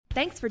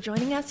Thanks for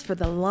joining us for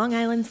the Long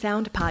Island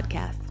Sound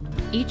Podcast.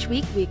 Each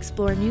week we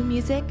explore new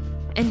music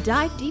and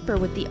dive deeper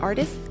with the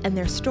artists and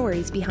their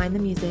stories behind the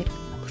music.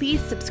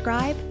 Please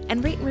subscribe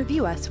and rate and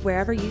review us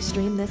wherever you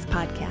stream this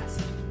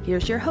podcast.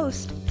 Here's your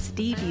host,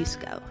 Steve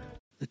Yusko.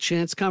 The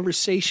chance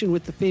conversation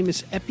with the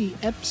famous Eppie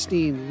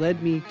Epstein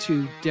led me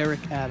to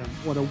Derek Adam.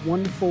 What a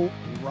wonderful,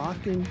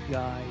 rockin'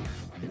 guy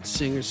and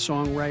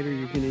singer-songwriter.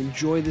 You're going to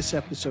enjoy this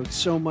episode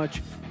so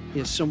much. He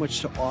has so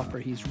much to offer.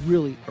 He's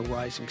really a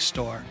rising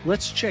star.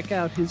 Let's check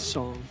out his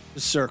song, The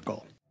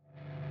Circle.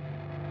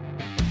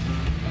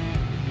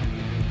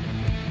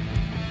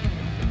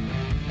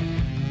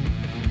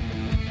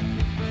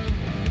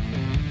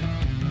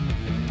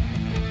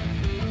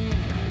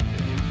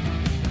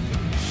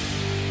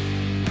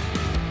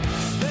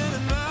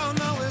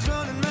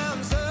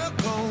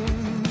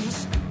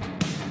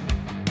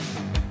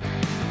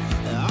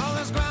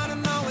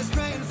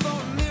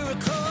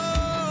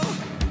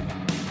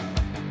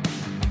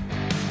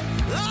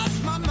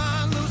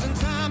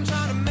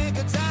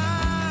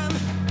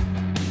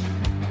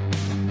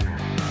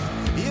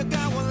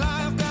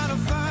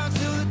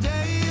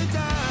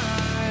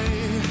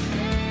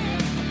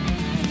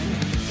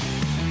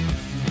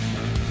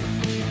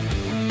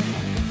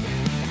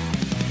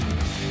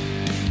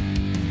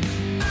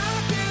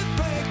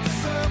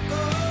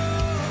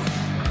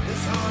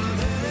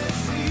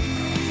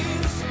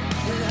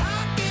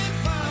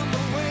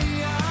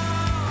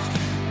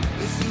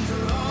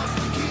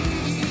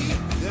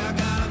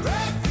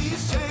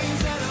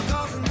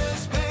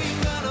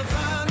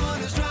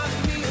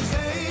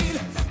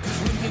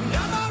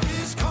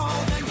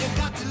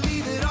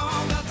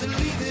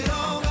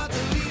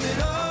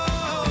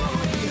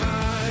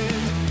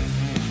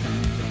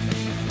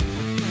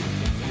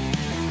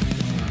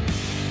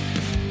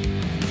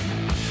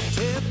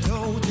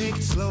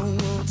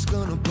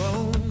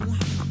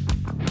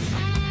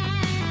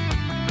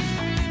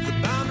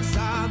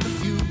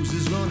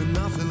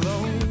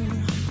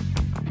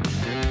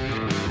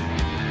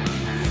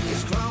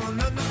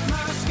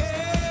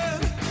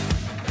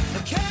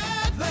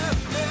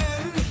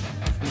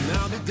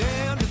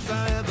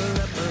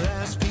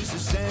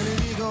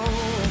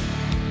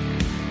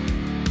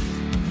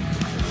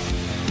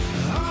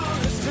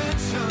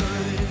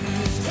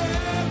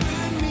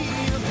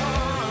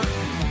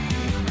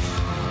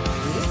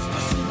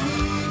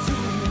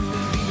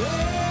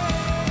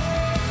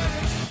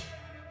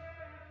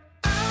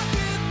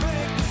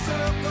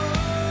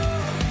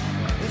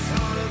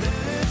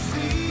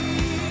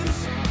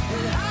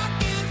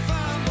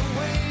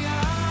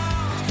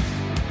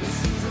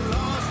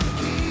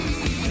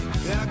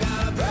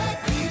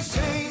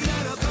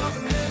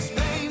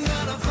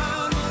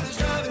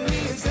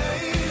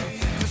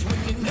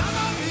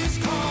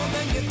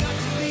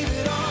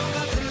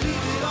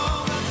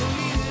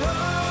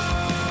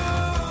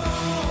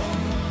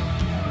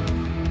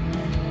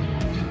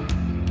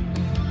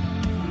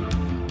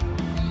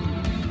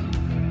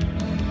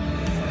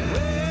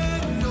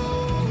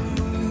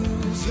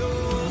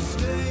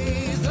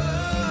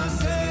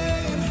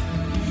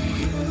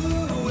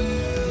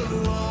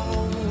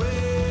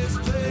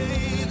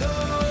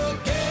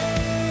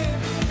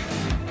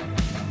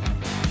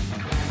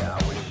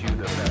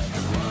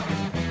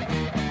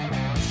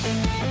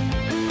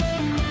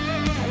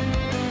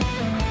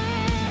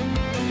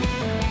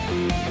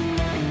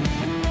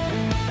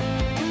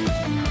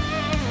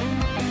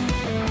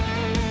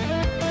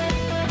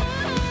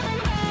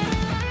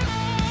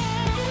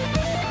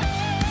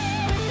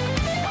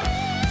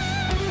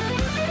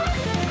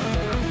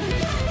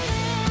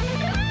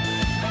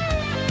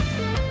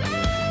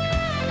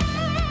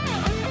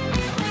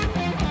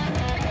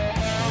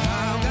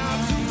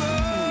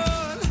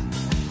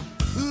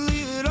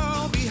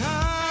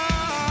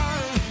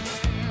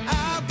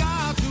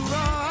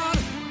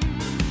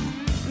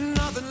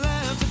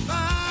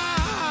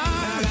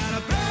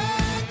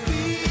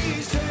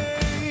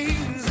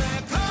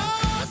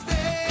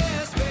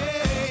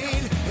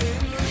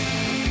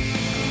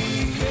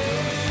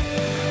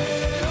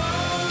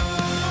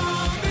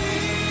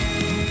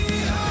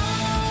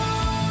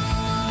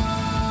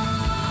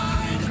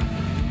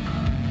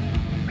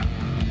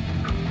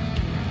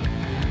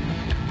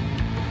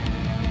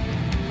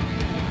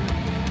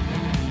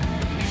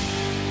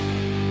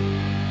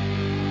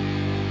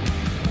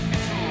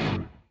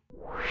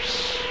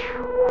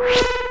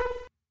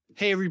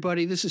 Hey,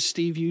 everybody, this is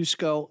Steve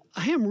Yusko.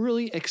 I am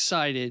really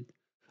excited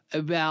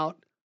about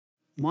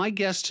my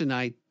guest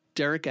tonight,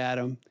 Derek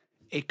Adam.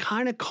 It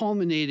kind of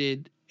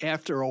culminated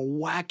after a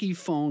wacky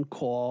phone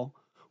call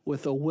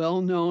with a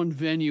well-known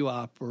venue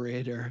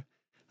operator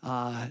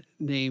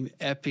named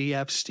Eppie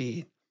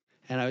Epstein.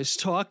 And I was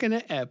talking to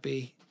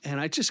Eppie,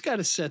 and I just got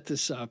to set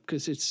this up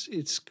because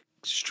it's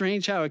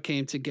strange how it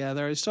came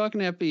together. I was talking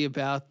to Eppie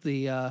about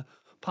the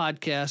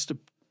podcast to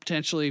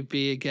potentially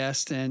be a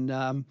guest,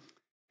 and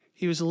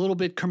he was a little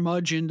bit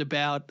curmudgeoned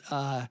about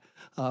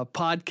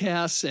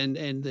podcasts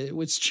and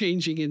what's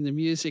changing in the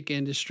music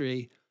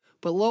industry.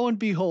 But lo and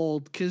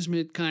behold,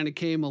 Kismet kind of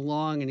came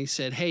along and he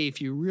said, hey, if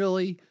you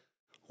really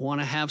want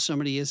to have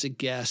somebody as a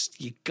guest,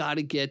 you got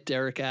to get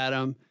Derek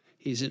Adam.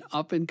 He's an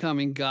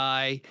up-and-coming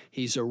guy.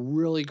 He's a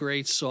really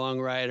great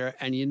songwriter.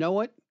 And you know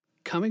what?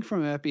 Coming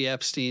from Eppie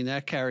Epstein,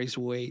 that carries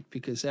weight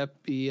because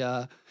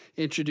Eppie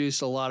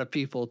introduced a lot of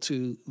people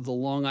to the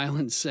Long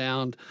Island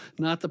Sound,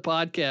 not the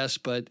podcast,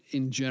 but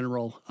in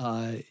general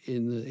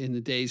in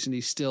the days. And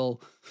he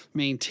still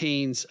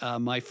maintains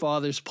My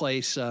Father's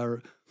Place,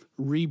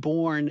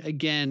 reborn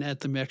again at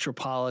the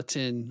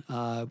Metropolitan,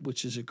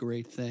 which is a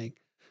great thing.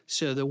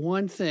 So the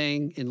one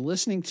thing in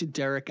listening to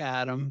Derek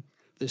Adam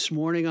this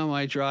morning on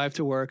my drive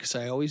to work, because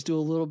I always do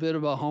a little bit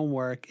of a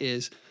homework,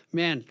 is,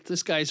 man,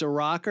 this guy's a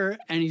rocker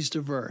and he's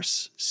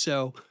diverse.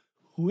 So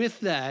with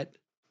that,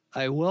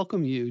 I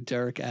welcome you,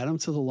 Derek Adam,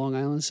 to the Long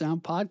Island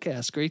Sound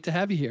podcast. Great to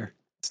have you here.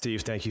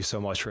 Steve, thank you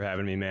so much for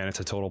having me, man. It's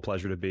a total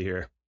pleasure to be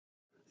here.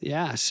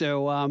 Yeah.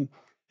 So,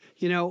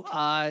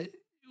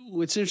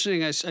 what's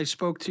interesting, I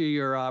spoke to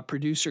your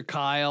producer,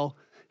 Kyle,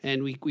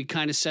 and we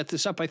kind of set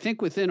this up, I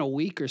think, within a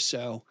week or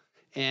so.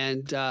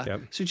 And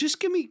So just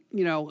give me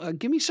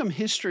some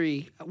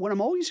history. What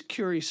I'm always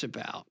curious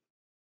about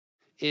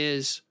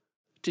is,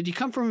 did you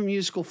come from a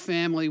musical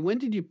family? When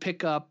did you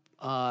pick up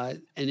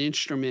an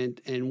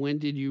instrument, and when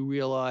did you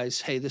realize,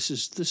 hey, this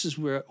is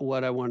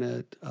what I want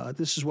to,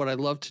 this is what I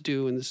love to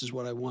do, and this is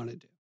what I want to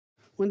do?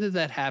 When did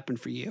that happen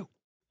for you?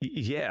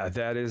 Yeah,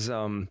 that is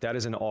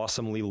an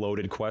awesomely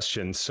loaded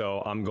question.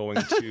 So I'm going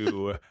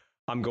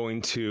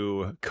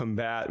to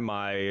combat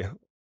my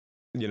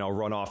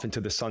run off into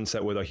the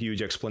sunset with a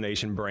huge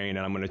explanation brain,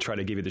 and I'm going to try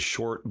to give you the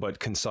short but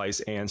concise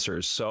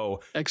answers.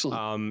 So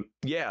excellent.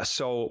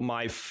 So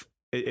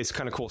it's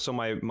kind of cool. So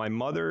my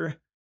mother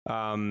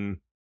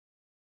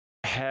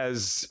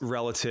has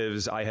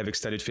relatives. I have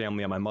extended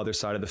family on my mother's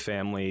side of the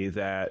family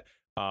that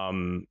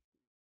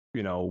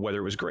whether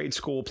it was grade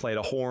school, played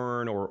a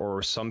horn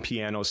or some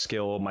piano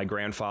skill. My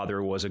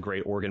grandfather was a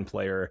great organ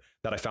player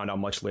that I found out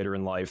much later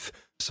in life.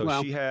 So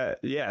wow. she had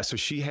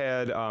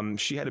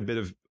a bit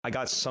of, I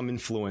got some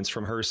influence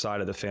from her side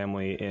of the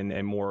family in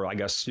a more, I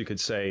guess you could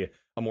say,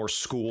 a more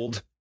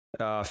schooled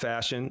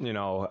fashion,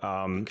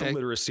 the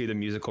literacy, the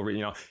musical,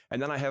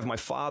 and then I have my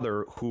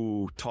father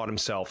who taught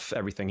himself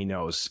everything he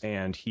knows.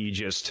 And he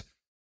just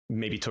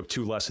maybe took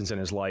 2 lessons in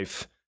his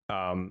life.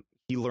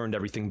 He learned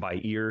everything by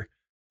ear.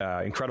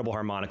 Incredible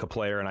harmonica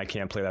player, and I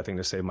can't play that thing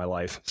to save my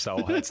life. So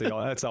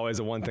that's always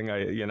the one thing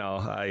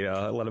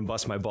I let him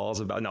bust my balls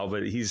about. No,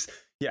 but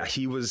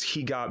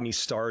he got me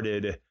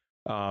started.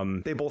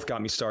 They both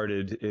got me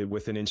started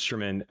with an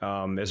instrument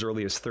as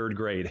early as 3rd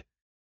grade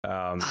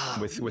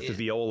with the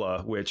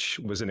viola, which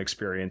was an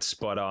experience.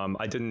 But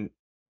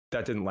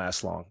that didn't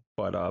last long.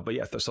 But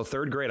so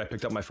 3rd grade, I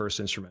picked up my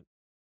first instrument.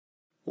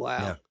 Wow.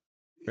 Yeah.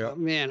 Yep.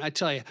 Man, I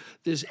tell you,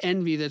 there's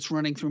envy that's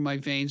running through my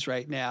veins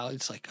right now.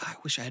 It's like, I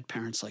wish I had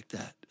parents like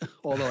that.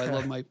 Although I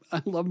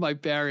love my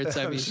parents.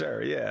 I mean,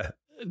 sure, yeah.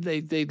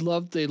 They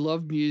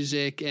loved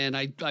music, and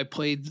I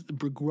played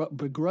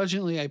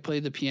begrudgingly. I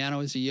played the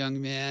piano as a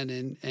young man,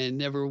 and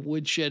never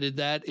woodshedded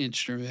that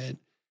instrument.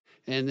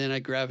 And then I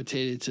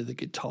gravitated to the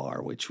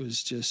guitar, which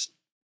was just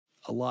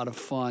a lot of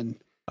fun.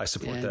 I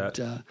support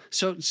that.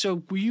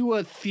 So were you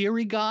a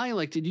theory guy?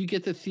 Like, did you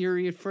get the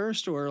theory at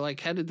first, or like,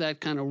 how did that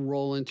kind of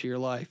roll into your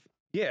life?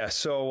 Yeah.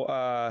 So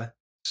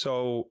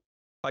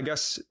I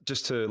guess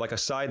just to like a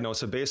side note,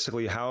 so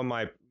basically how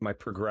my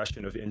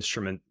progression of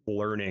instrument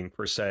learning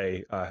per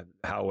se,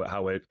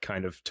 how it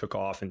kind of took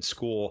off in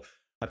school.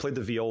 I played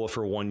the viola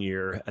for 1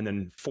 year, and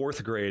then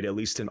 4th grade, at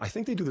least I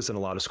think they do this in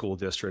a lot of school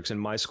districts. In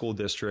my school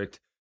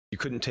district, you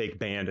couldn't take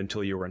band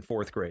until you were in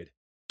 4th grade.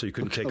 So you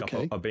couldn't take up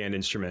a band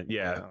instrument.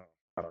 Yeah.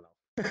 I don't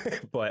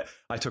know. But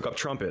I took up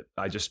trumpet.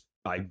 I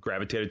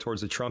gravitated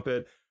towards the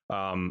trumpet.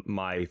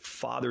 My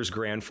father's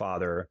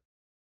grandfather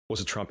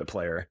was a trumpet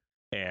player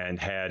and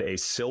had a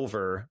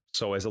silver.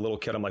 So as a little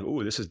kid, I'm like,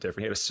 ooh, this is different.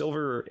 He had a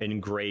silver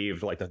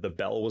engraved, like the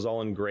bell was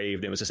all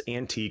engraved. It was this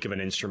antique of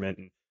an instrument.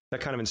 And that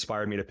kind of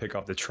inspired me to pick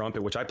up the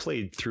trumpet, which I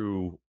played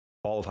through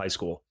all of high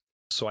school.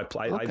 So and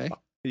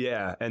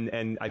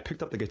I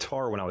picked up the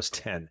guitar when I was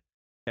 10.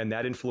 And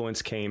that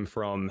influence came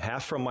from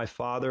half from my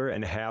father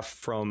and half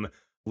from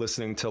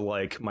listening to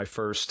like my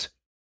first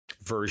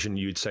version,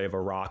 you'd say, of a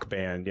rock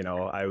band.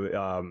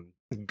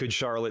 Good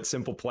Charlotte,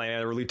 Simple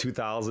Plan, early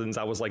 2000s.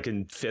 I was like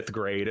in 5th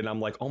grade, and I'm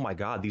like, oh my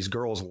God, these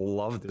girls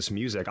love this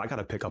music. I got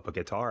to pick up a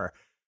guitar.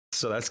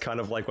 So that's kind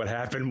of like what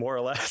happened more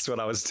or less when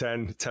I was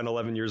 10,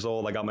 11 years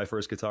old. I got my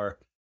first guitar.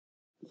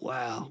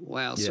 Wow.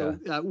 Yeah.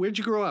 So where'd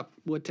you grow up?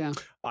 What town?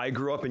 I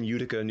grew up in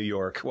Utica, New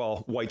York.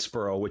 Well,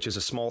 Whitesboro, which is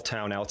a small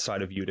town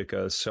outside of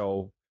Utica.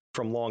 So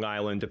from Long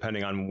Island,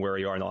 depending on where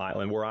you are on the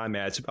island, where I'm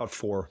at, it's about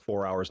 4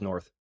 hours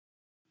north.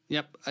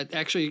 Yep.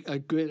 Actually, a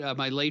good.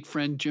 My late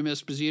friend Jim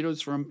Esposito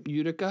is from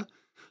Utica.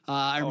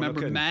 I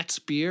remember Matt's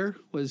Beer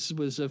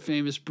was a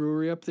famous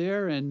brewery up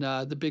there, and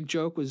the big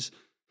joke was,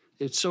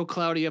 it's so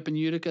cloudy up in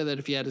Utica that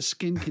if you had a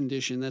skin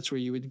condition, that's where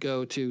you would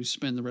go to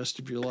spend the rest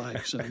of your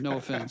life. So no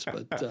offense,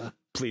 but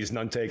please,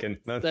 none taken.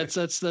 That's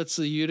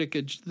the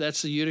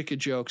Utica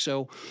joke.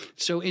 So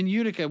in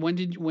Utica, when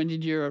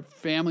did your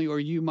family or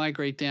you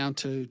migrate down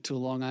to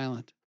Long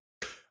Island?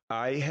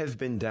 I have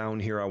been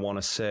down here, I want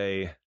to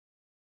say,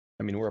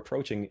 I mean, we're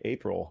approaching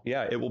April.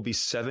 Yeah, it will be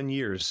 7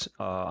 years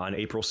on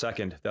April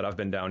 2nd that I've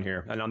been down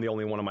here. And I'm the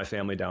only one of my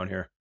family down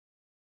here.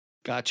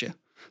 Gotcha. Yep.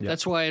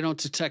 That's why I don't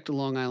detect a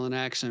Long Island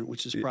accent,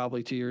 which is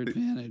probably to your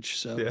advantage.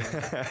 So,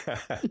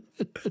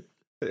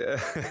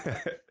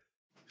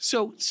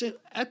 so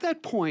at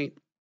that point,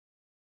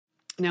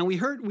 now we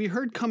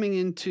heard coming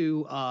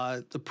into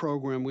the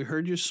program, we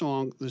heard your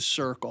song, The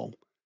Circle.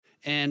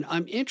 And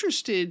I'm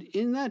interested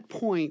in that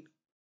point.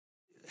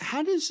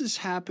 How does this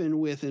happen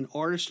with an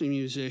artist and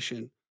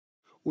musician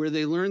where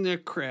they learn their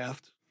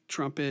craft,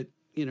 trumpet,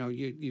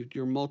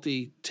 you're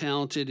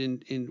multi-talented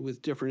in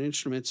with different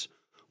instruments.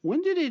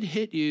 When did it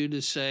hit you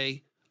to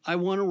say, I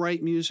want to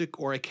write music,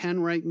 or I can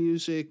write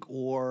music,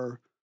 or,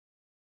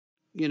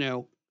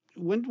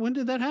 when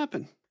did that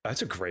happen?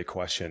 That's a great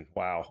question.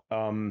 Wow.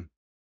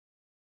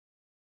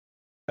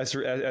 That's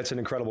an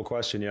incredible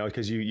question,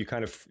 because you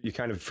kind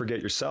of forget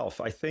yourself.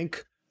 I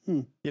think,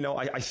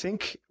 I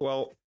think,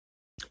 well,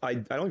 I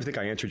don't even think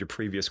I answered your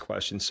previous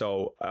question.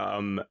 So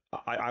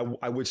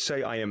I would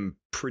say I am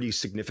pretty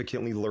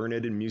significantly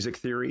learned in music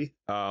theory.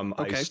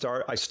 Okay.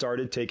 I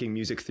started taking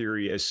music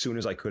theory as soon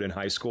as I could in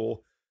high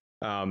school.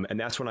 And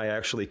that's when I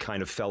actually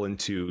kind of fell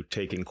into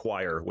taking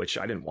choir, which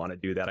I didn't want to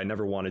do that. I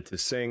never wanted to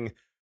sing.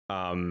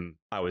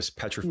 I was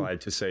petrified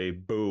to say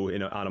boo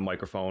on a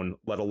microphone,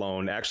 let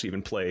alone actually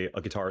even play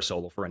a guitar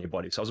solo for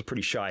anybody. So I was a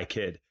pretty shy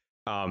kid.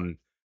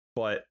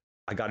 But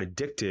I got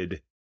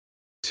addicted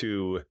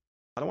to,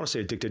 I don't want to say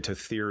addicted to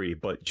theory,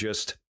 but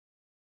just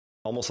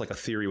almost like a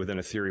theory within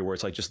a theory, where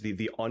it's like just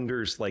the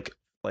unders, like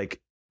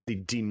the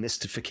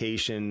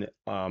demystification,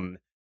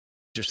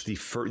 just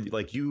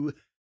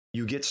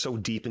you get so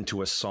deep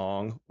into a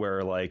song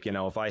where, like,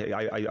 if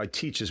I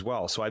teach as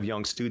well. So I have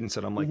young students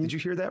that I'm like, did you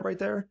hear that right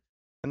there?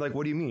 And like,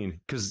 what do you mean?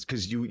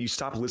 Because you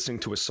stop listening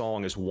to a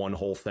song as one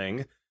whole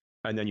thing,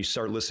 and then you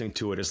start listening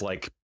to it as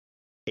like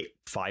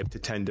 5 to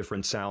 10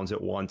 different sounds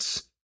at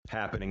once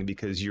happening,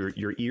 because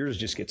your ears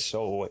just get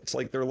so, it's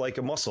like they're like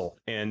a muscle.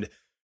 And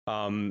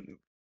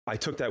I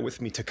took that with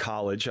me to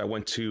college. I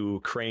went to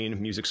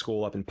Crane Music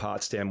School up in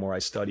Potsdam, where I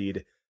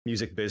studied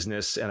music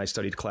business, and I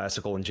studied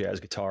classical and jazz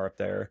guitar up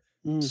there.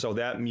 So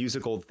that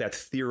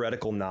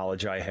theoretical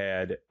knowledge I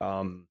had,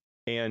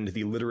 and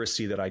the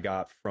literacy that I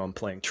got from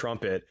playing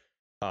trumpet,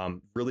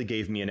 really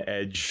gave me an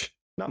edge.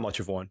 Not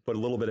much of one, but a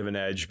little bit of an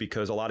edge,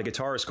 because a lot of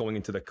guitarists going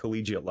into the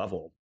collegiate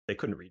level, they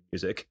couldn't read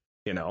music.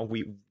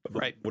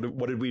 Right.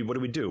 What did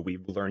we do? We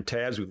learned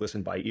tabs, we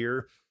listened by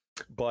ear.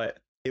 But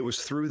it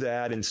was through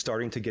that and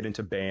starting to get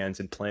into bands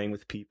and playing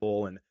with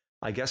people, and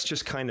I guess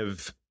just kind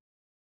of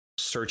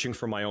searching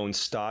for my own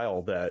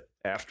style, that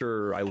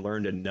after I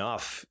learned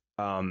enough,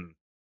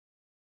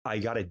 I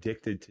got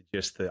addicted to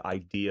just the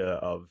idea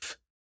of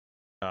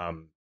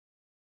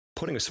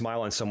putting a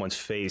smile on someone's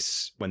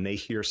face when they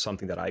hear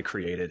something that I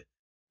created.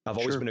 I've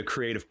always been a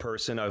creative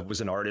person. I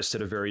was an artist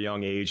at a very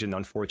young age, and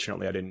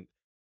unfortunately I didn't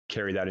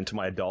carry that into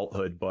my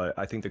adulthood, but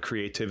I think the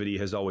creativity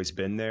has always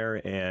been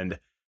there. And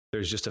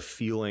there's just a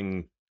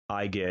feeling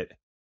I get,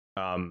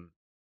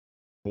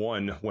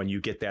 one, when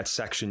you get that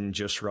section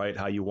just right,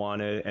 how you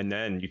want it, and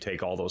then you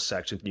take all those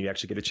sections and you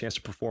actually get a chance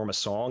to perform a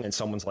song, and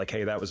someone's like,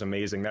 hey, that was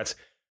amazing. That's,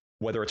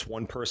 whether it's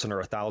one person or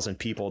 1,000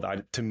 people,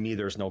 to me,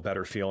 there's no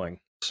better feeling.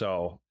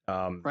 So,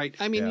 right.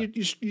 I mean,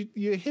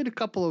 you hit a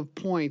couple of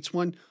points.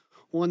 One,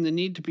 the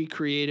need to be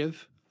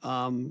creative,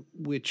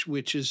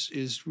 which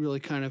is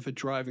really kind of a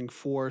driving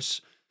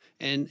force,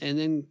 and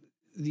then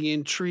the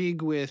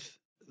intrigue with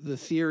the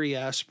theory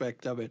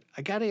aspect of it.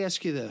 I got to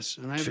ask you this,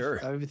 and I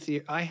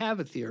have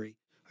a theory.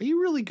 Are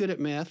you really good at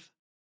math?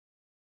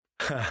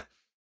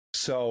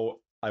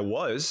 So I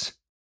was,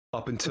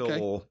 up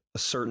until a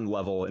certain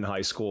level in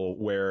high school,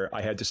 where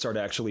I had to start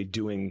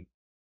doing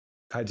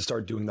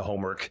the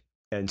homework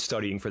and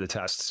studying for the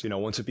tests.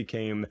 Once it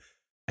became,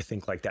 I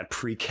think, like that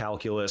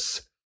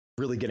pre-calculus,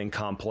 really getting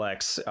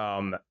complex.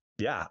 I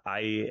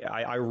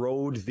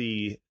rode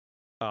the,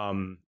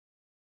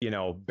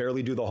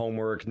 barely do the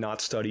homework,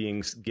 not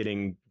studying,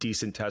 getting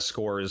decent test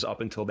scores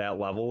up until that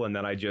level. And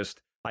then I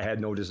had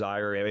no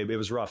desire. It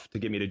was rough to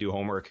get me to do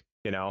homework.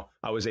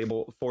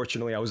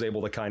 Fortunately, I was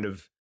able to kind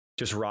of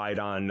just ride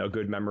on a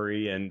good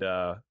memory and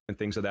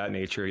things of that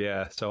nature.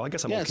 Yeah. So I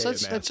guess I'm okay at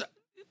math. That's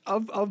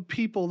of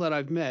people that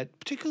I've met,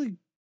 particularly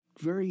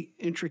very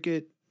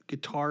intricate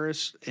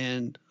guitarists,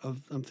 and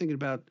I'm thinking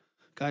about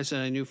guys that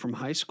I knew from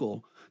high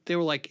school. They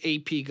were like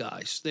AP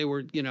guys. They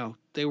were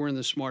in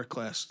the smart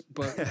class.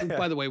 But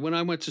by the way, when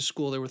I went to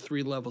school, there were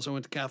 3 levels. I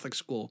went to Catholic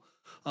school,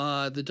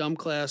 the dumb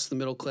class, the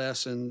middle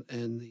class, and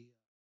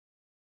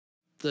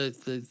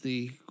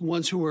the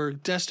ones who were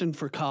destined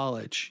for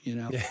college.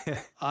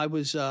 I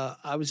was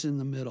in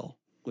the middle,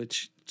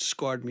 which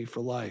scarred me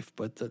for life.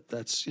 But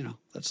that's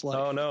life.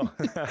 Oh no,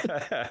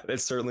 it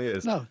certainly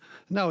is.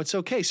 No, it's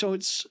okay. So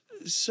it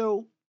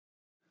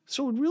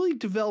really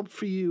developed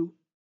for you.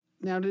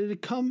 Now, did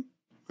it come?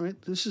 Right.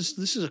 This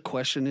is a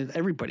question that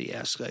everybody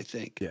asks, I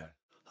think.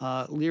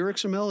 Yeah.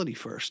 Lyrics or melody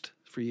first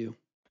for you?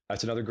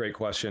 That's another great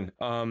question.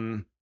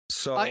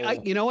 So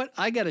you know what?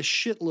 I got a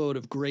shitload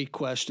of great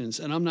questions,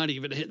 and I'm not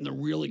even hitting the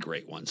really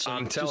great ones. So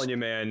I'm telling you,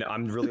 man,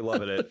 I'm really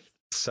loving it.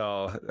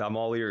 So I'm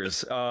all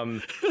ears.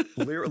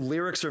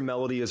 Lyrics or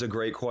melody is a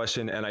great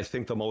question, and I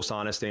think the most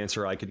honest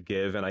answer I could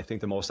give, and I think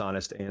the most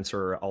honest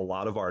answer a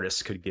lot of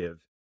artists could give,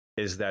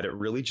 is that it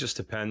really just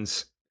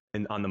depends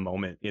on the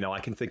moment. You know, I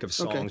can think of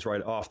songs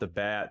right off the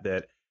bat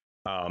that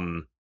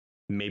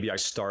maybe I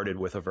started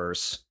with a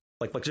verse,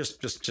 like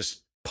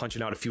just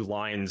punching out a few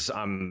lines.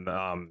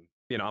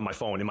 You know, on my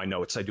phone in my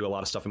notes, I do a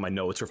lot of stuff in my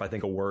notes, or if I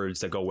think of words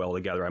that go well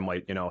together, I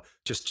might, you know,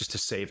 just to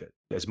save it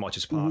as much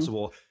as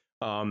possible.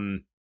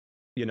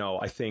 You know,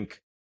 I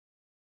think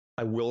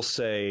I will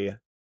say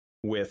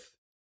with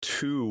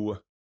 2,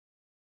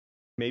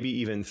 maybe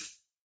even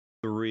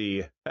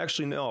 3.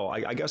 Actually, no.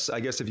 I guess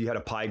if you had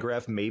a pie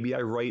graph, maybe I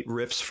write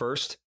riffs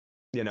first.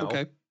 You know.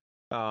 Okay.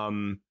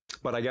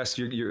 But I guess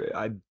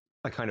I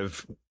kind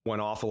of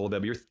went off a little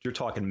bit. But you're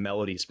talking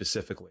melody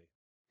specifically.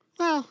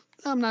 Well,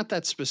 I'm not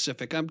that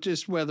specific. I'm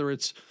just whether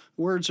it's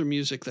words or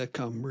music that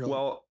come really.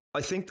 Well,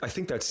 I think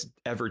that's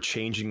ever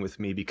changing with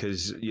me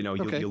because, you know,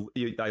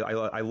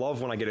 I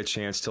love when I get a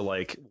chance to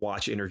like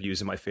watch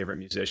interviews of my favorite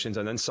musicians,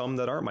 and then some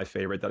that aren't my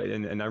favorite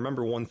and I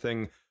remember one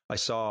thing I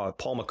saw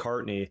Paul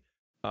McCartney,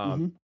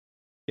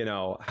 you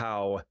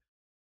know,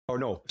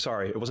 no,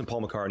 sorry, it wasn't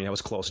Paul McCartney. I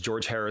was close.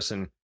 George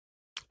Harrison.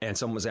 And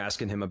someone was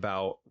asking him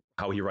about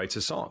how he writes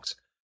his songs.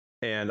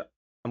 And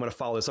I'm going to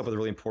follow this up with a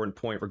really important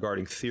point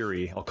regarding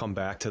theory. I'll come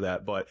back to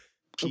that. But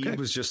he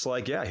was just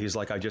like, yeah, he's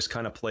like, I just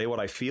kind of play what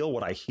I feel,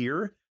 what I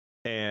hear.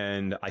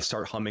 And I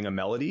start humming a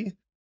melody,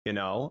 you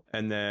know,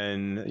 and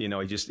then, you know,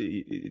 he just,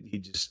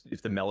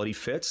 if the melody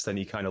fits, then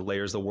he kind of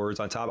layers the words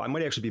on top. I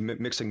might actually be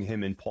mixing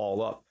him and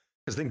Paul up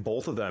because I think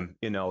both of them,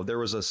 you know, there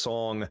was a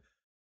song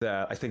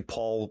that I think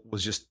Paul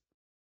was just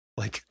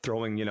like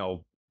throwing, you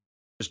know,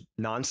 just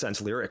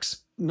nonsense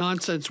lyrics.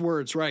 Nonsense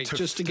words, right.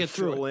 Just to get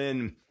through it.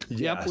 In.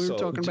 Yeah, yep, we were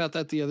talking about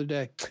that the other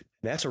day.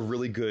 That's a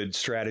really good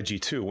strategy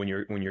too when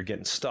you're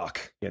getting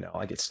stuck. You know,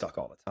 I get stuck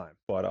all the time.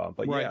 But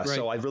right.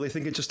 So I really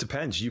think it just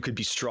depends. You could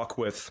be struck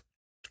with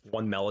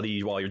one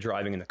melody while you're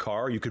driving in the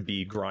car. You could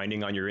be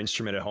grinding on your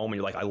instrument at home and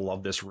you're like, I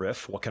love this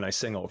riff. What can I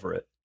sing over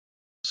it?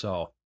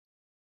 So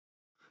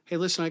hey,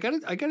 listen, I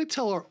gotta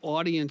tell our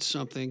audience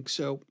something.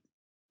 So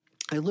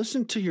I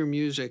listened to your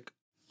music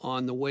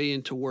on the way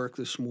into work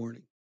this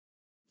morning.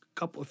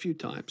 A few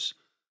times.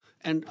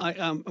 And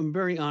I'm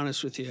very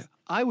honest with you.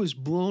 I was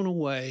blown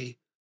away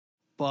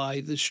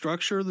by the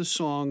structure of the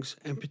songs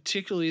and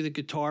particularly the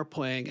guitar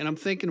playing. And I'm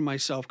thinking to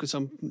myself, because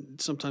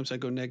sometimes I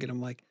go negative,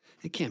 I'm like,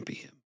 it can't be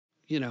him,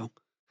 you know,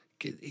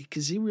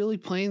 because he really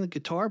playing the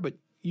guitar, but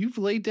you've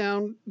laid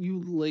down,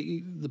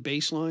 the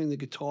bass line, the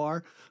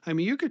guitar. I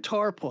mean, your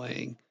guitar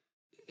playing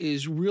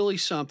is really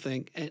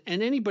something. And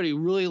anybody who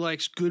really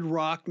likes good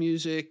rock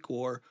music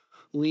or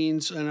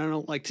leans, and I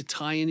don't like to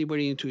tie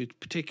anybody into a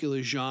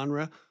particular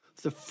genre.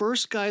 The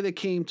first guy that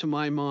came to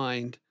my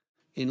mind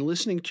in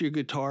listening to your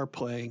guitar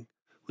playing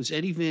was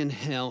Eddie Van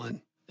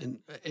Halen, and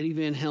Eddie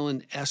Van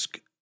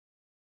Halen-esque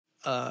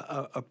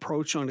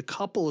approach on a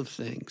couple of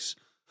things.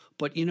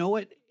 But you know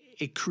what?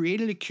 It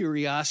created a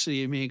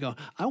curiosity in me going,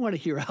 I want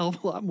to hear a hell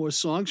of a lot more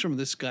songs from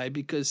this guy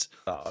because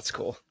that's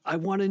cool. I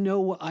want to know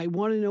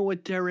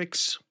what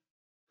Derek's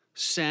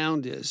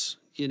sound is.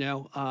 You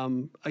know,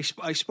 I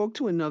spoke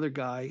to another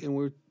guy and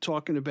we're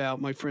talking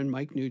about my friend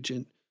Mike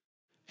Nugent,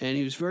 and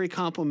he was very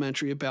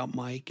complimentary about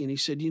Mike. And he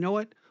said, you know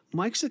what?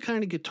 Mike's the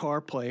kind of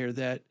guitar player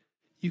that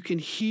you can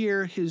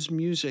hear his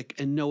music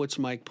and know it's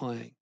Mike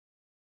playing.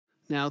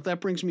 Now, that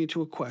brings me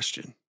to a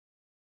question.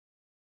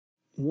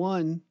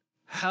 1,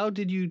 how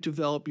did you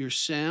develop your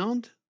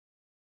sound?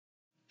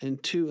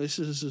 And 2,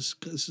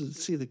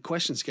 see, the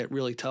questions get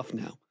really tough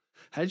now.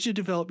 How did you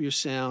develop your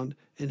sound?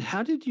 And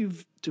how did you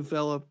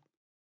develop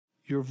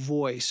your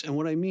voice? And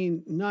what I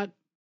mean, not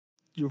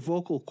your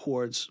vocal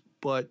cords,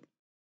 but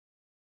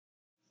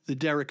the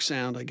Derek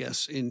sound, I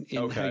guess, in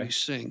how you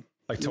sing.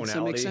 Like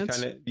tonality, kind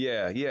of.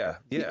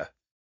 Yeah.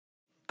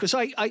 Because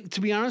I,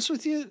 to be honest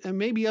with you, and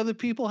maybe other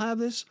people have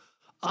this,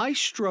 I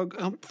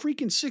struggle. I'm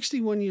freaking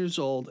 61 years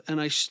old,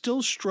 and I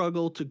still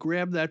struggle to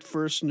grab that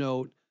first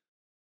note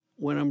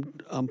when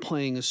I'm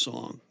playing a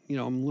song. You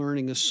know, I'm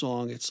learning a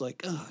song. It's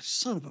like, oh,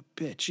 son of a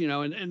bitch, you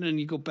know, and then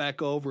you go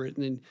back over it,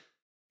 and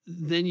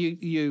then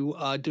you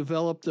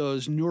develop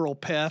those neural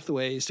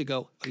pathways to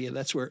go, oh yeah,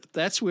 that's where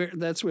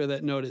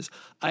that note is.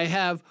 I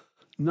have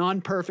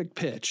non-perfect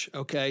pitch.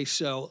 Okay.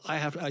 So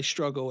I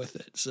struggle with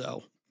it.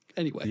 So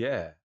anyway.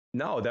 Yeah,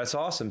 no, that's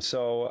awesome.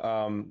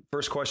 So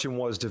first question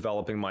was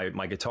developing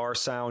my guitar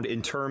sound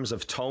in terms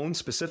of tone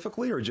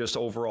specifically, or just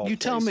overall? You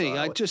tell me.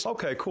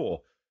 Okay,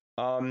 cool.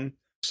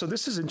 So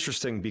this is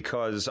interesting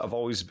because I've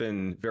always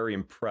been very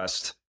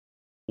impressed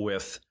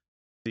with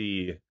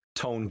the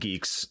tone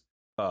geek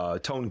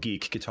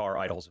guitar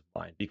idols of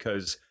mine,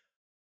 because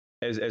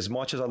as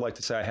much as I'd like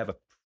to say I have a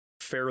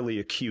fairly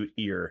acute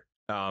ear,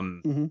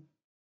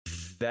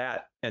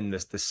 that and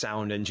the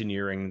sound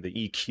engineering, the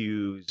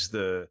EQs,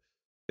 the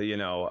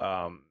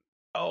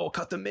oh,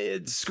 cut the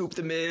mids, scoop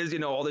the mids,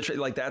 all the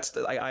like that's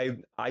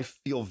I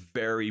feel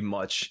very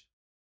much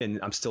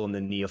I'm still in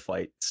the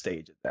neophyte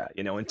stage of that,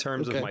 in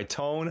terms of my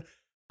tone.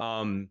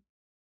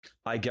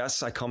 I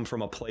guess I come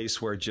from a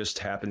place where just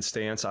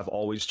happenstance, I've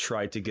always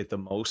tried to get the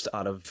most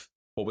out of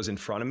what was in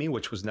front of me,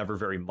 which was never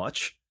very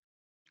much.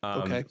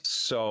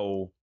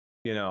 So,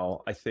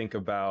 I think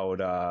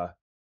about,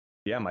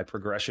 my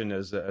progression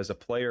as a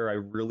player. I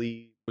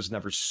really was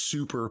never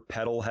super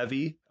pedal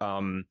heavy.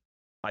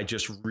 I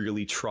just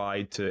really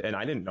tried to, and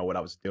I didn't know what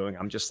I was doing.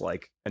 I'm just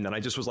like, and then I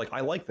just was like,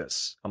 I like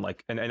this. I'm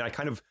like, and I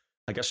kind of,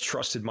 I guess,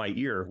 trusted my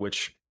ear,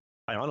 which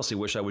I honestly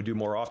wish I would do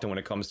more often when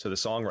it comes to the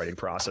songwriting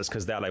process.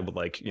 Cause that I would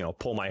like,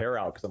 pull my hair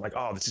out. Cause I'm like,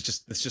 oh, this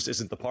just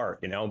isn't the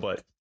part,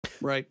 but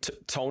right.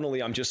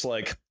 Tonally, I'm just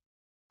like,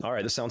 all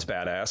right, this sounds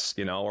badass,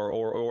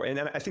 and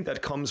I think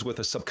that comes with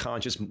a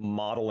subconscious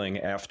modeling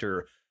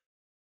after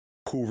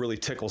who really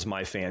tickles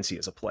my fancy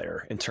as a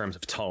player in terms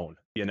of tone,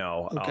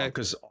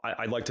 because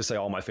I like to say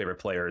all my favorite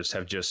players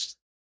have just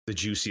the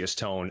juiciest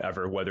tone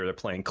ever, whether they're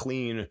playing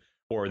clean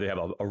or they have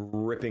a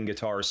ripping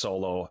guitar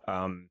solo.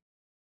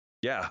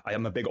 I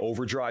am a big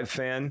Overdrive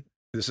fan.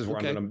 This is where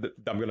I'm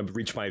gonna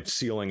reach my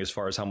ceiling as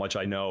far as how much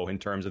I know in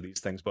terms of these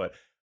things, but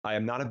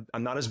I'm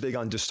not as big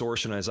on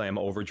distortion as I am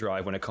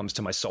Overdrive when it comes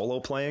to my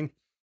solo playing.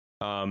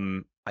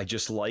 I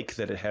just like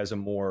that it has a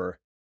more,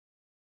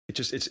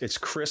 it's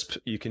crisp.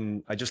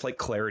 I just like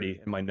clarity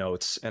in my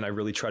notes, and I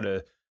really try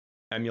to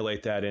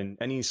emulate that in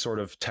any sort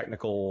of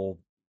technical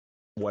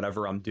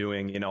whatever I'm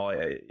doing.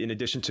 In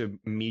addition to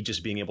me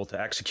just being able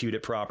to execute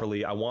it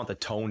properly, I want the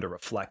tone to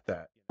reflect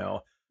that.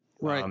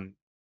 Right.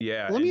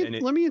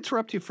 Let me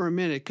interrupt you for a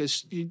minute,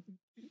 because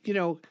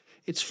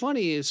it's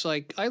funny. It's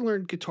like I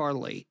learned guitar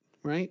late,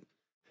 right?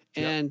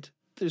 And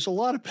there's a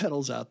lot of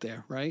pedals out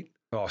there, right?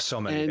 Oh,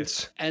 so many.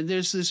 And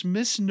there's this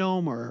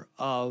misnomer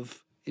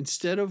of,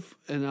 instead of,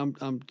 and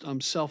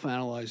I'm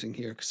self-analyzing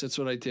here because that's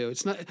what I do.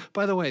 It's not,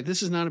 by the way,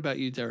 this is not about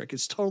you, Derek.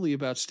 It's totally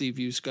about Steve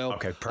Yusko.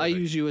 Okay, perfect. I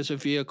use you as a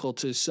vehicle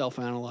to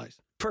self-analyze.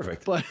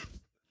 Perfect.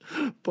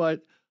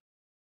 But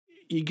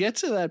you get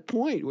to that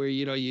point where,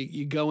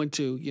 you go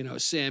into,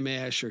 Sam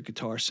Ash or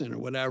Guitar Center or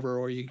whatever,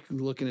 or you're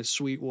looking at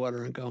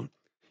Sweetwater and going,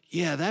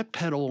 yeah, that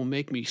pedal will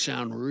make me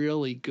sound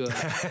really good.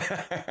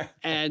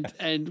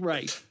 and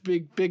right,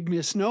 big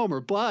misnomer.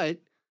 But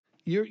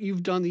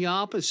you've done the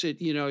opposite.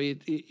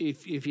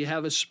 If you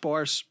have a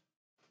sparse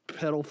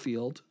pedal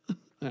field, I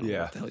don't know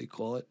what the hell you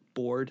call it,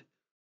 board,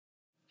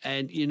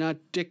 and you're not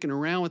dicking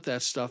around with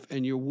that stuff,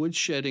 and you're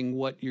woodshedding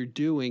what you're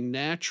doing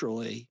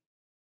naturally,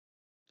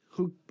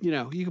 you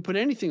can put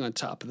anything on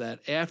top of that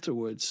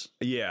afterwards.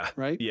 Yeah.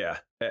 Right. Yeah.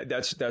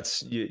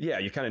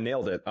 You kind of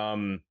nailed it.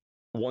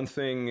 One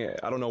thing,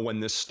 I don't know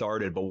when this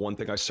started, but one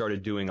thing I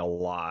started doing a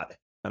lot,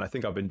 and I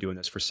think I've been doing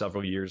this for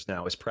several years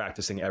now, is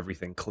practicing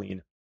everything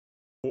clean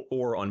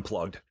or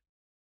unplugged.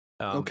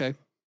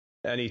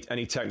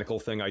 Any technical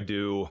thing I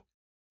do,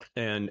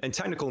 and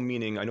technical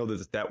meaning, I know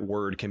that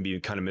word can be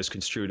kind of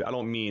misconstrued. I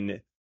don't mean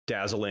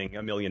dazzling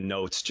a million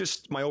notes,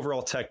 just my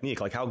overall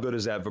technique. Like, how good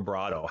is that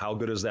vibrato? How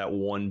good is that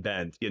one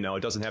bend? It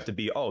doesn't have to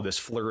be, this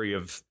flurry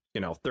of,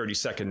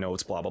 30-second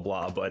notes, blah, blah,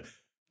 blah. But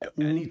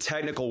any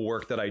technical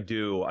work that I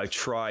do, I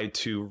try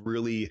to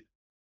really,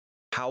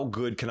 how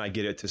good can I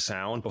get it to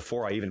sound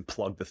before I even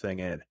plug the thing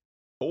in?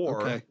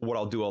 Or what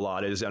I'll do a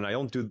lot is, and I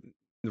don't do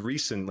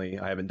recently,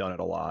 I haven't done it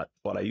a lot,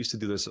 but I used to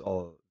do this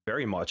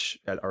very much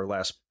at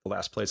the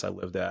last place I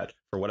lived at.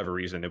 For whatever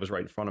reason, it was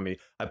right in front of me.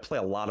 I play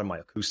a lot of my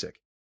acoustic,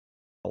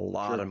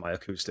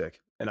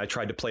 and I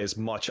tried to play as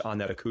much on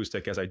that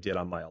acoustic as I did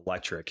on my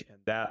electric, and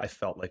that I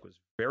felt like was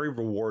very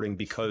rewarding,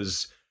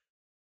 because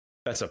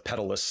that's a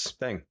pedalless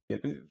thing.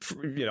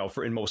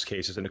 For in most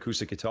cases, an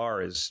acoustic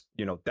guitar is,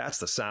 that's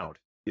the sound.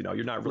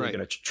 You're not really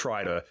going to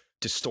try to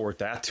distort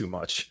that too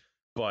much.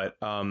 But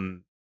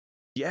I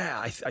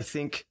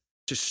think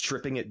just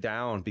stripping it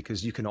down,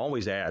 because you can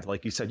always add,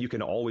 like you said, you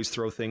can always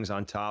throw things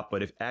on top.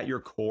 But if at your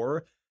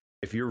core,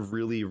 if you're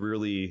really,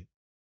 really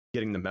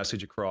getting the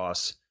message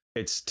across,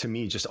 it's, to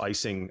me, just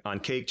icing on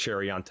cake,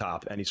 cherry on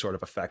top, any sort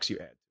of effects you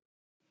add.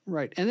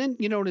 Right. And then,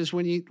 it is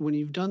when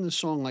you've done the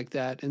song like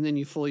that, and then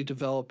you fully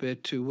develop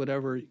it to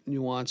whatever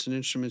nuance and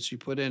instruments you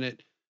put in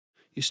it,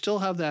 you still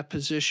have that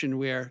position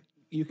where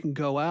you can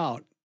go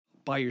out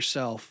by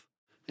yourself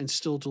and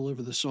still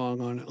deliver the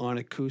song on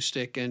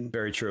acoustic, and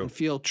very true, and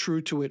feel true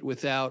to it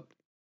without,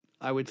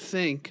 I would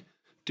think,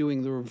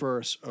 doing the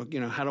reverse. Or,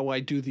 how do I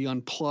do the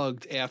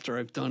unplugged after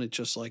I've done it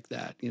just like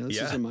that?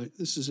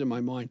 This is in my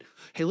mind.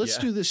 Hey, let's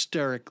do this,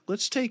 Derek.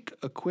 Let's take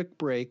a quick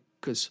break,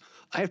 because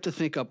I have to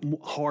think up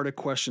harder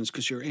questions,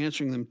 because you're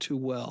answering them too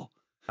well.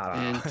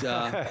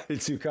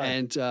 It's too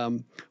kind.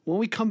 And when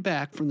we come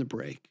back from the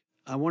break,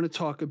 I want to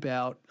talk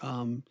about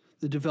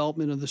the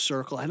development of the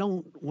circle. I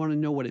don't want to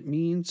know what it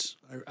means.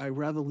 I'd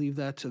rather leave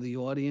that to the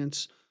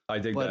audience. I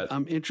dig but that.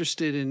 I'm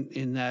interested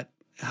in that,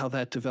 how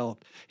that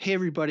developed. Hey,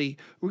 everybody,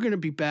 we're going to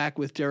be back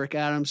with Derek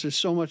Adams. There's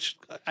so much.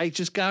 I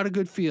just got a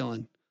good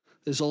feeling.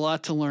 There's a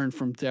lot to learn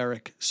from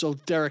Derek. So,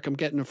 Derek, I'm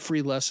getting a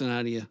free lesson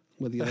out of you.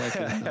 whether you like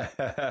it or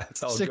not.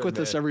 It's all Stick good, with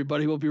us, man.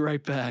 everybody. We'll be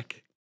right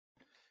back.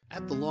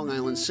 At the Long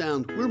Island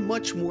Sound, we're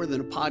much more than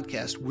a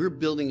podcast. We're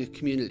building a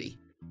community.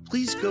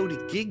 Please go to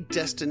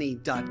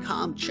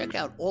gigdestiny.com, check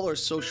out all our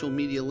social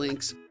media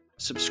links,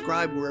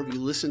 subscribe wherever you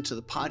listen to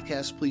the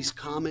podcast. Please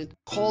comment,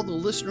 call the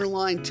listener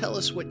line, tell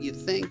us what you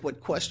think, what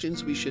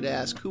questions we should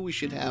ask, who we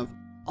should have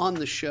on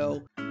the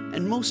show.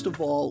 And most of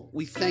all,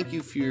 we thank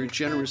you for your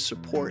generous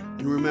support.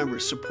 And remember,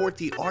 support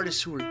the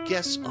artists who are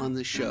guests on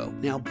the show.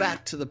 Now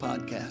back to the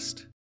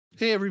podcast.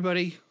 Hey,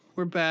 everybody.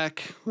 We're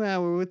back.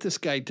 Well, we're with this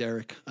guy,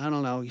 Derek. I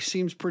don't know. He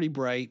seems pretty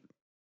bright.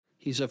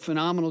 He's a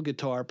phenomenal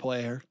guitar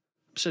player.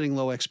 I'm setting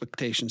low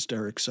expectations,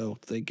 Derek, so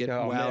they get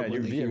Oh, wild. man, when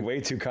you're they being hear. way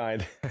too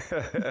kind.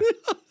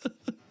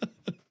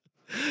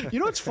 You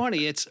know what's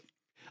funny?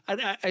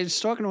 I was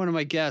talking to one of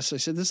my guests. I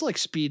said, this is like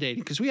speed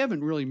dating because we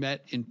haven't really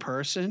met in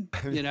person,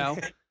 you know,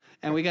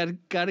 and we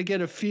got to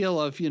get a feel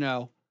of, you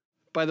know,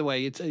 by the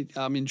way,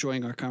 I'm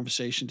enjoying our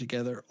conversation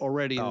together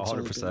already. Oh, It's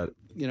only 100%. been,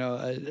 you know,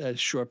 a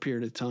short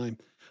period of time.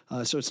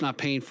 So it's not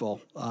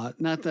painful.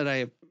 Not that I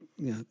have,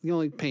 you know, the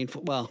only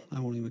painful, well, I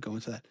won't even go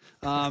into that.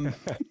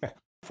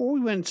 Before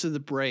we went to the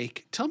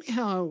break, tell me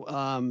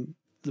how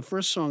the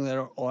first song that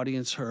our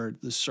audience heard,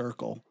 The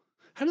Circle,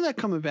 how did that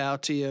come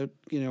about to you?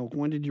 You know,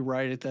 when did you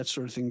write it? That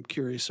sort of thing. I'm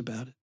curious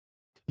about it.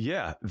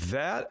 Yeah,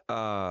 that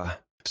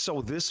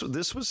so this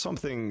was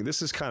something,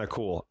 this is kind of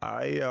cool.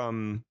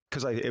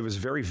 Because it was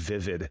very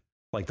vivid,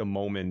 like the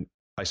moment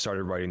I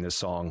started writing this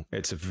song.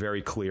 It's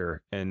very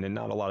clear, and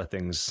not a lot of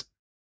things,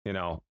 you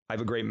know, I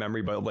have a great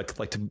memory, but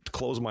like to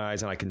close my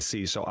eyes and I can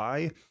see. So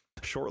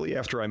shortly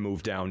after I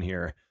moved down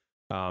here,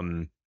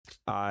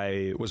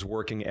 I was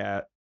working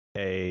at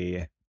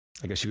I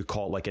guess you could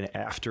call it like an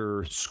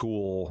after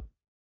school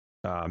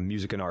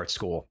music and art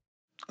school.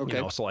 Okay.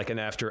 You know, so like an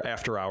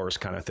after hours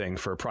kind of thing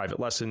for private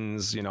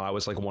lessons. You know, I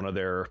was like one of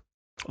their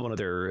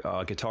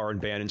guitar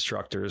and band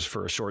instructors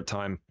for a short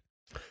time.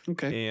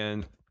 Okay.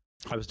 And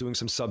I was doing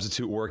some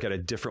substitute work at a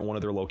different one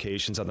of their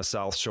locations on the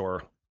South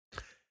Shore.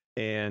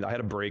 And I had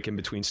a break in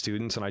between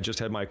students, and I just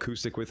had my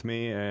acoustic with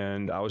me,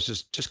 and I was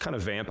just kind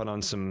of vamping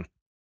on some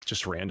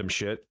just random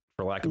shit,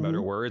 for lack of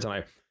better words. And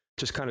I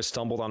just kind of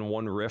stumbled on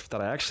one riff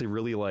that I actually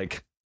really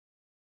like.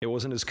 It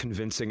wasn't as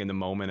convincing in the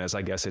moment as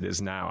I guess it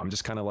is now. I'm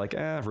just kind of like,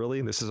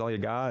 really? This is all you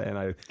got? And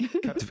I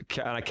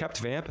kept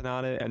vamping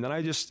on it. And then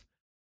I just,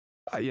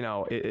 you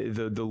know,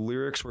 the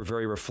lyrics were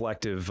very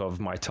reflective of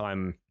my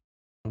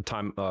the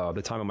time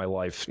of my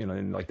life, you know,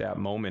 in like that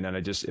moment. And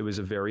it was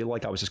a very,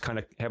 like, I was just kind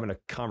of having a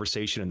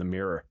conversation in the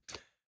mirror.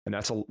 And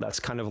that's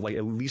kind of like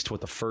at least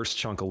what the first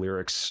chunk of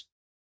lyrics,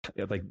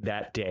 like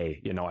that day,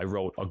 you know, I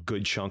wrote a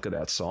good chunk of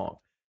that song.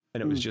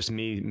 And it was just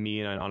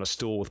me on a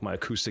stool with my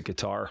acoustic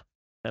guitar.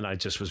 And I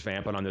just was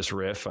vamping on this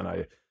riff, and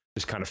I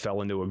just kind of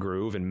fell into a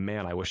groove. And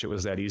man, I wish it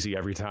was that easy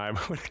every time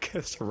when it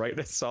gets to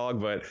writing a song.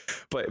 But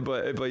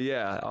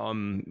yeah,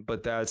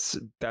 but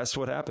that's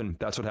what happened.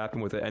 That's what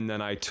happened with it. And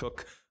then I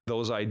took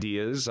those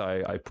ideas,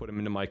 I put them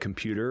into my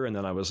computer, and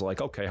then I was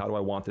like, okay, how do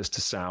I want this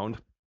to sound?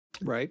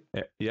 Right.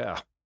 Yeah.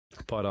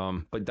 But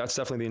that's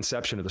definitely the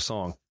inception of the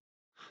song.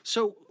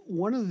 So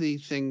one of the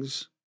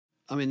things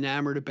I'm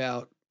enamored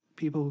about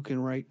people who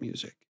can write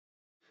music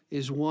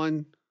is,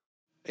 one,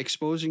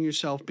 exposing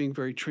yourself, being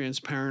very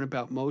transparent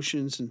about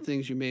emotions and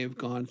things you may have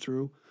gone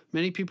through.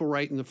 Many people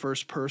write in the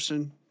first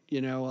person.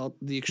 You know,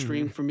 the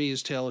extreme for me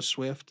is Taylor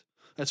Swift.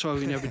 That's why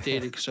we never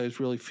dated, because I was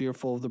really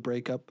fearful of the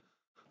breakup.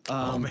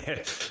 Oh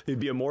man, he'd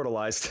be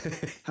immortalized.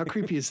 How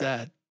creepy is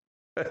that?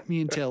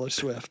 Me and Taylor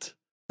Swift.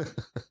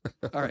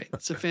 All right,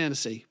 it's a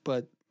fantasy,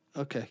 but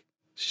okay.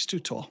 She's too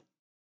tall.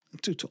 I'm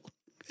too tall.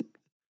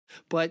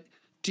 But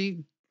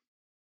in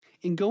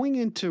going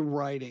into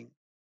writing,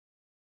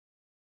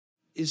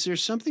 is there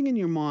something in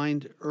your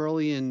mind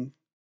early in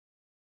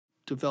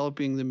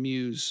developing the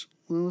muse?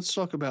 Well, let's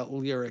talk about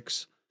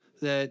lyrics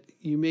that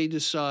you may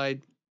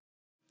decide,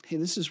 hey,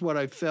 this is what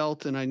I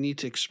felt and I need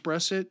to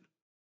express it,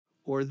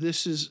 or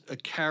this is a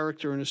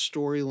character and a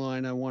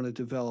storyline I want to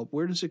develop.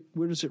 Where does it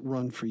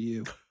run for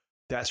you?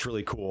 That's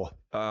really cool.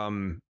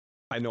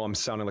 I know I'm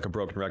sounding like a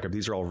broken record.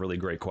 These are all really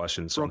great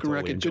questions. So Broken I'm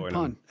totally record, good enjoying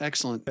pun.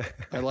 Excellent.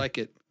 I like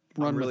it.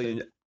 Run with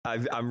it.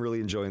 I'm really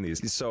enjoying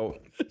these. So,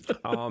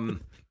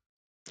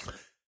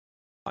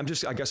 I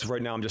guess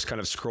right now I'm just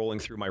kind of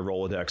scrolling through my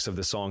Rolodex of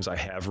the songs I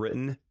have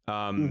written.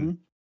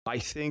 I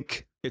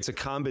think it's a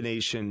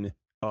combination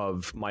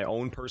of my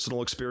own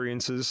personal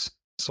experiences.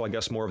 So I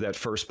guess more of that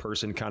first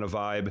person kind of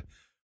vibe,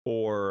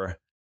 or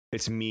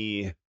it's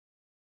me,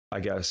 I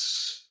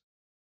guess,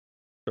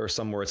 or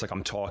somewhere it's like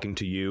I'm talking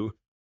to you,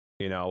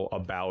 you know,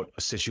 about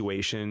a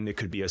situation. It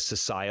could be a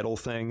societal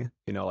thing,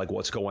 you know, like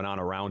what's going on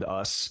around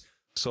us.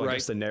 So I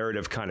guess the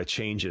narrative kind of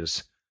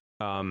changes.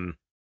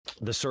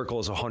 The Circle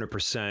is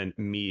 100%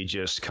 me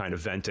just kind of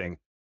venting,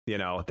 you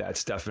know.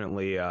 That's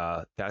definitely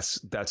that's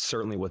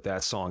certainly what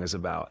that song is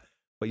about.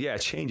 But yeah,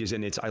 it changes,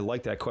 and I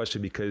like that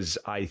question because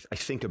I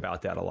think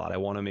about that a lot. I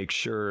want to make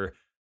sure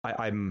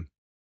I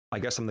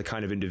guess I'm the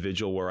kind of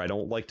individual where I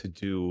don't like to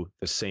do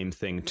the same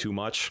thing too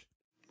much.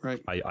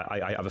 Right.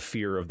 I have a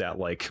fear of that,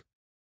 like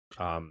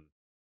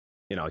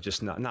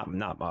just not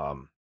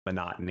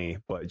monotony,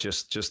 but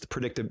just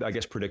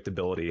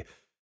predictability.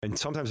 And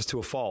sometimes it's to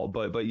a fault,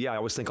 but yeah, I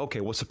always think,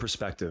 okay, what's the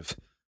perspective,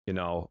 and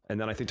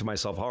then I think to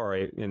myself, all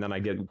right, and then I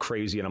get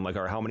crazy and I'm like,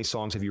 all right, how many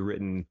songs have you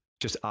written?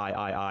 Just I,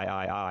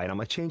 and I'm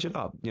like, change it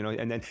up,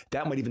 and then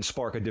that might even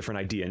spark a different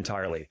idea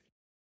entirely.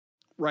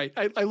 Right.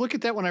 I look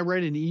at that when I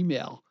write an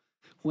email.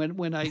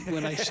 When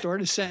I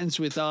start a sentence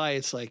with I,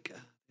 it's like,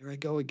 there I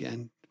go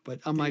again. But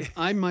I'm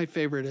my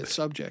favorite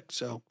subject,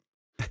 so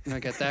I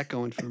got that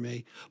going for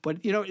me.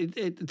 But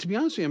to be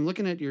honest with you, I'm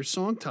looking at your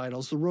song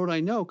titles. The Road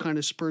I Know kind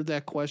of spurred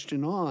that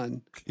question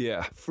on.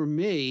 Yeah. For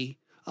me,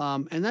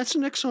 and that's the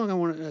next song I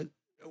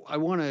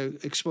want to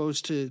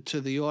expose to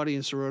the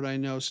audience. The Road I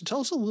Know. So tell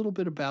us a little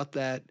bit about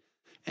that,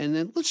 and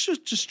then let's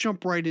just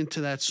jump right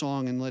into that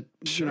song and let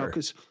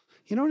because.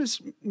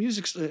 This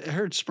music's. I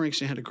heard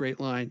Springsteen had a great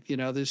line.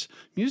 This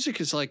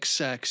music is like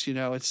sex.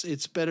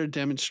 It's better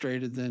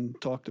demonstrated than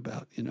talked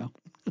about. So.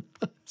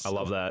 I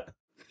love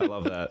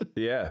that.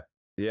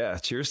 Yeah.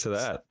 Cheers to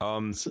that.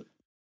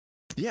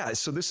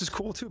 So this is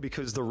cool too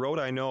because The Road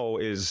I Know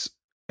is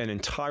an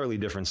entirely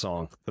different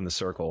song than The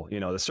Circle.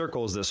 The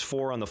Circle is this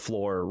 4 on the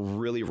floor,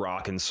 really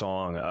rocking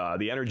song.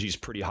 The energy is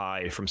pretty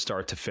high from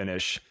start to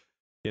finish.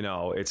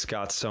 It's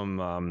got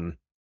some.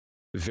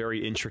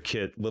 Very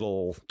intricate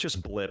little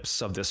just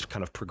blips of this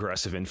kind of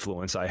progressive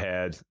influence I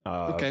had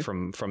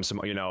from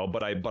some,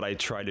 but I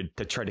try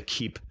to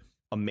keep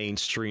a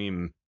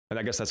mainstream, and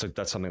I guess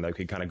that's something that I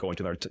could kind of go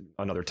into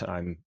another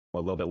time a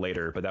little bit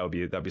later, but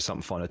that'd be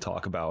something fun to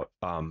talk about.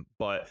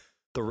 But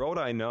The Road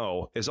I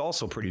Know is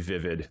also pretty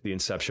vivid, the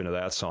inception of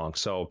that song.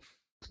 So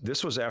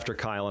this was after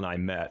Kyle and I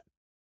met,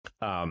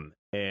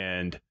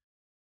 and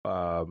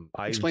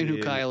explain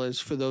who Kyle is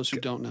for those who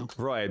don't know.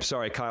 Right.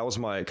 Sorry. Kyle's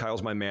my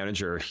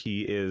manager.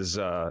 He is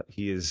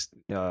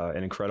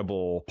an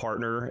incredible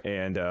partner,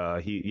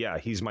 and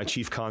he's my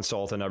chief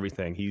consult and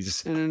everything.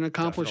 He's an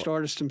accomplished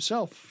artist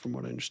himself, from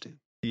what I understand.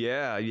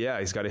 Yeah.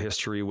 He's got a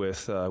history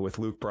with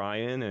Luke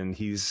Bryan, and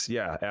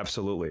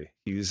absolutely.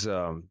 He's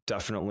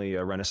definitely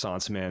a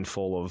Renaissance man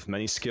full of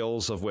many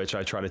skills, of which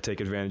I try to take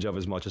advantage of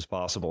as much as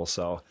possible.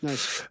 So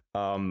nice.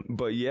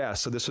 But yeah,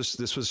 so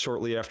this was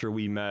shortly after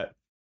we met.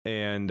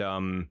 And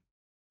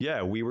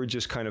we were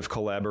just kind of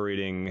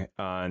collaborating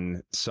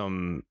on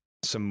some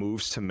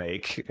moves to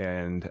make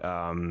and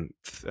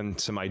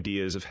some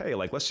ideas of, hey,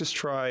 like let's just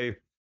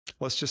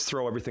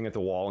throw everything at the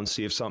wall and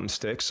see if something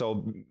sticks.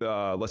 So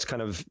let's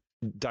kind of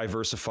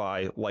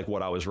diversify like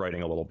what I was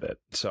writing a little bit.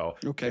 So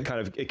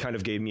it kind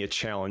of gave me a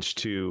challenge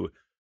to,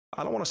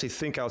 I don't want to say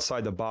think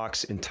outside the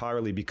box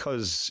entirely,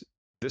 because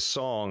this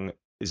song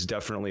is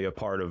definitely a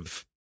part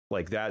of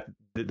like that.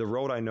 The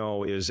Road I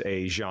Know is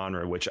a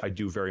genre which I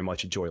do very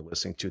much enjoy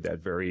listening to, that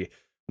very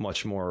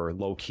much more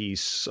low-key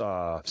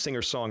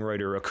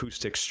singer-songwriter,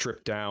 acoustic,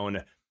 stripped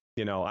down.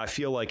 I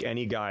feel like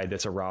any guy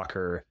that's a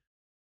rocker,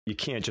 you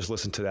can't just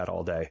listen to that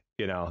all day.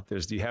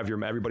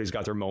 Everybody's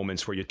got their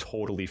moments where you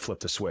totally flip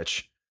the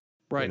switch.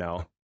 Right.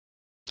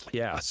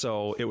 Yeah.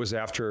 So it was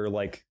after 2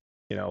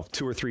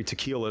 or 3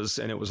 tequilas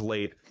and it was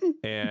late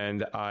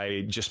and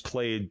I just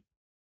played,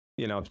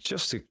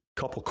 just a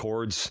couple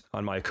chords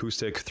on my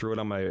acoustic, threw it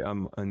on my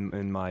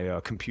in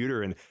my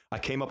computer, and I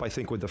came up, I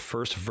think, with the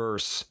first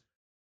verse,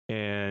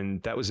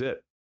 and that was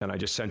it. And I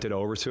just sent it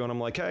over to him, and I'm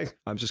like, hey,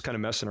 I'm just kind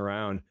of messing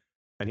around.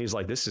 And he's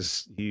like,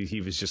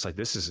 he was just like,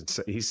 this is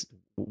insane.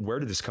 Where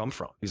did this come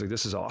from? He's like,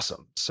 this is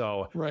awesome.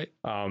 So right.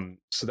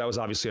 So that was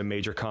obviously a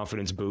major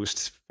confidence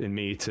boost in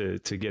me to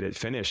get it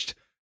finished.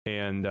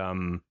 And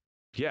I'm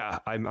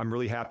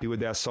really happy with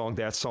that song.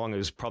 That song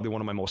is probably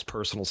one of my most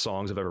personal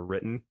songs I've ever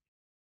written.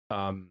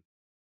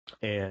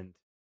 And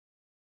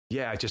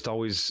yeah, it just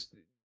always,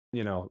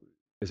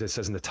 as it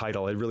says in the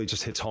title, it really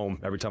just hits home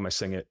every time I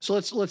sing it. So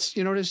let's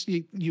notice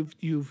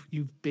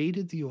you've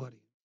baited the audience.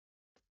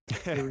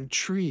 They're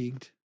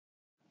intrigued,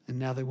 and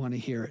now they want to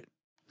hear it.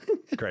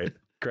 Great.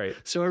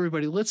 So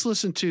everybody, let's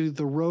listen to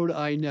The Road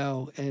I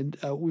Know, and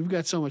we've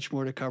got so much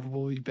more to cover.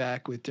 We'll be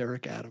back with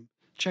Derek Adam.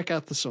 Check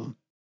out the song.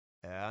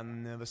 I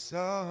never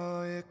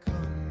saw it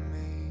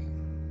coming,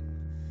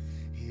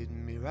 hit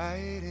me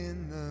right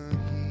in the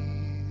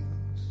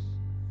heels,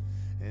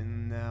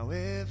 and now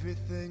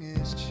everything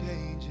is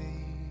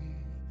changing.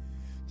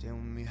 Tell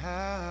me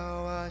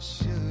how I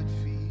should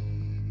feel.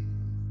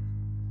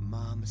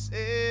 Mama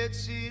said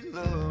she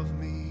loved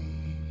me,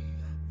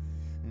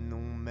 no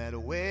matter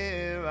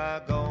where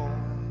I go.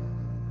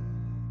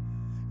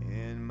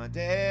 And my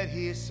dad,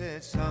 he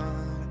said,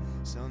 son,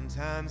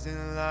 sometimes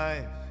in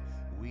life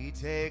we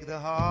take the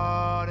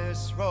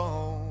hardest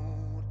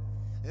road.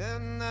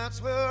 And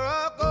that's where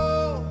I'll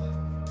go.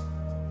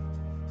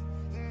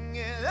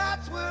 Yeah,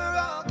 that's where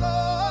I'll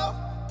go.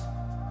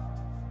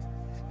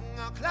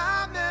 I'll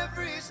climb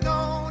every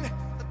stone,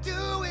 I'll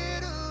do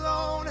it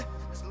alone.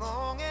 As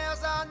long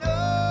as I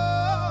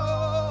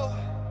know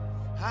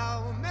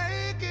I will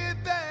make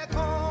it back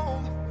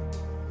home.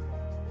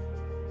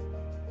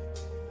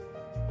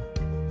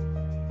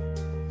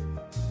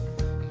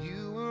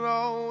 You were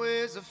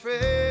always a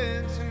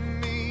friend to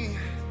me,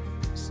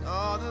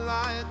 saw the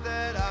light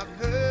that I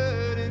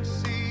could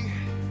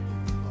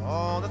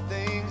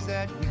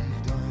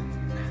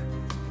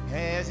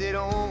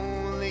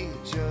only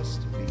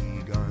just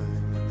begun.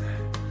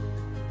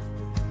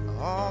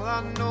 All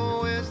I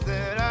know is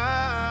that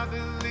I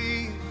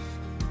believe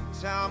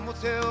time will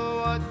tell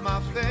what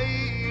my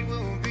fate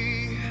will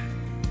be.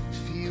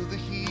 Feel the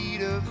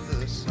heat of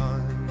the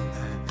sun,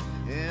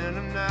 and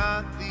I'm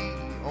not the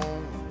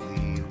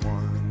only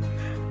one.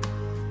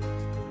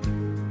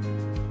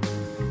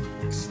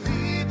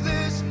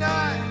 Sleepless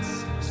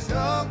nights,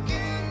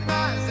 sunken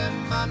eyes,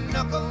 and my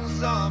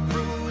knuckles are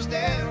bruised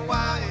and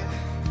wide.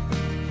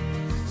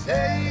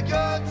 Take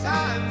your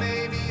time,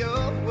 maybe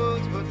your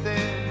words, but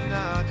they're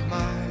not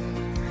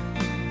mine.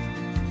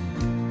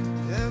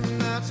 And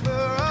that's where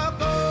I'll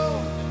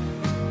go.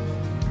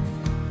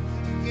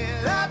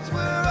 Yeah, that's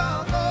where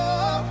I'll go.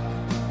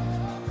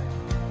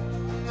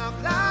 I'll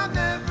climb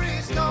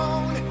every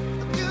stone,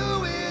 I'll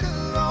do it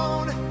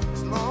alone,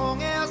 as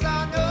long as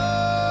I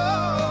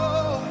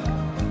know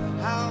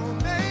I'll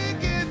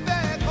make it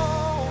back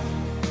home.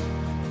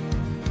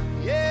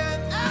 Yeah,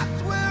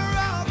 that's where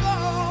I'll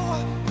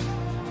go.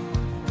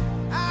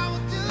 I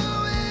will do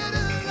it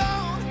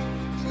alone,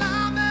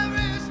 climb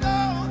every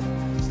stone,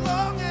 as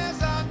long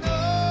as I know.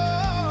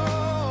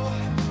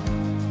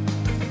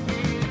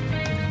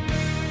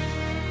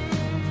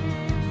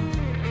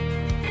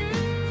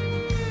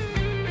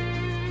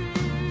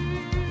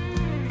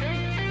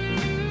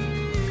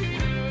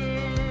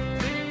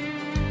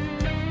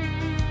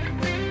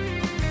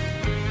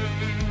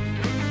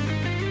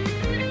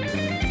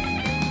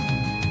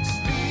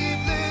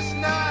 Sleepless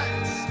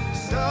nights,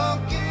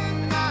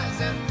 sunken eyes,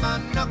 and my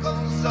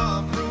knuckles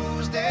are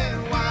bruised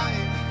and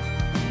wide.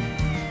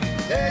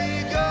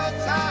 Take your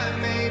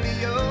time, maybe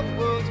your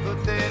words,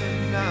 but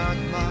they're not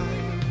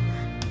mine.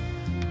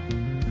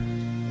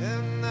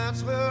 And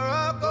that's where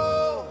I'll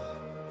go.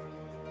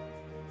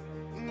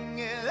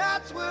 Yeah,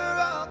 that's where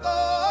I'll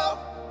go.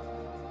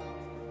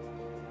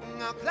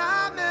 I'll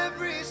climb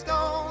every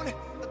stone,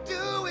 I'll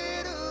do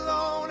it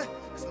alone,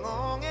 as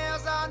long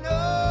as I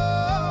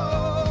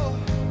know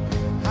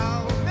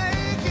I'll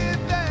make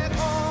it back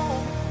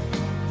home.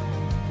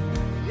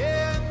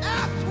 Yeah,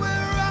 that's where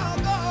I'll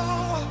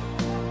go.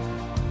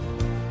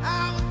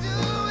 I will do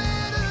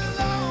it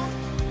alone,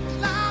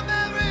 climb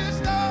every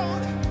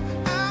stone.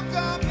 I'm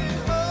coming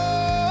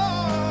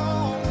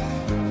home.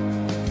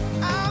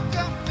 I'm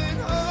coming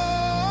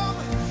home.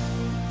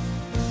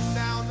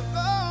 Down the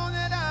road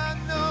that I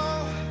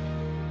know.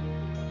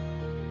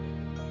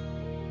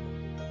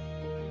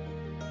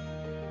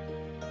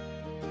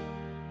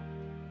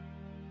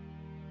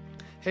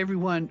 Hey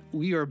everyone,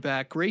 we are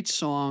back. Great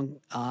song.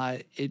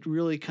 It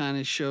really kind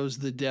of shows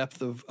the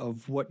depth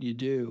of what you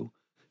do,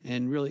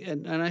 and really,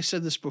 and I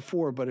said this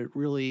before, but it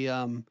really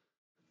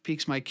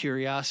piques my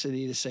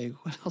curiosity to say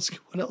what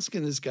else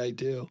can this guy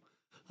do?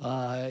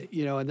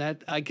 And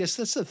that, I guess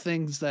that's the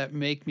things that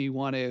make me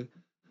want to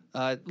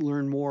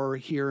learn more,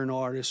 hear an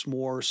artist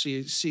more,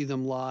 see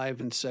them live,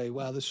 and say,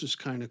 wow, this was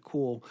kind of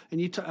cool.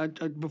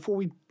 And before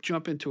we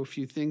jump into a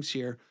few things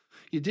here,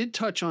 you did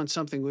touch on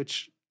something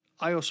which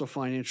I also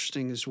find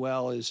interesting as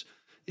well, is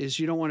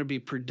you don't want to be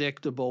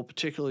predictable,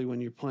 particularly when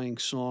you're playing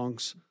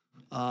songs.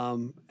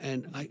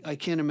 And I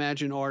can't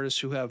imagine artists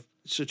who have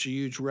such a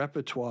huge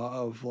repertoire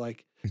of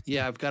like,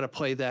 yeah, I've got to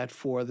play that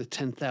for the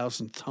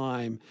 10,000th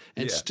time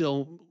and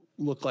still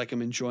look like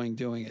I'm enjoying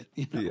doing it.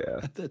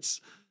 Yeah.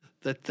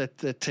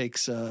 That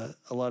takes a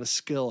lot of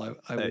skill,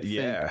 I would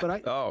think.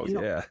 But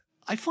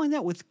I find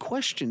that with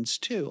questions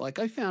too. Like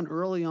I found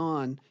early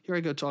on, here I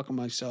go talking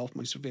myself,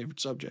 my favorite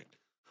subject,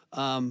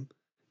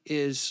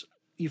 is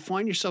you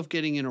find yourself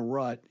getting in a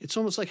rut. It's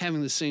almost like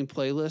having the same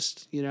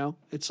playlist,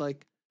 It's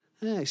like,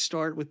 I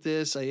start with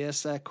this, I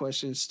ask that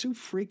question. It's too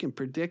freaking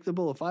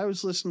predictable. If I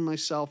was listening to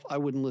myself, I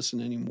wouldn't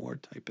listen anymore,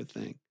 type of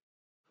thing.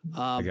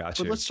 I got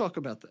you. But let's talk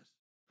about this.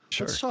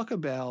 Sure. Let's talk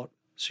about,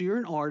 so you're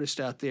an artist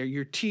out there,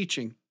 you're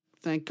teaching.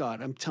 Thank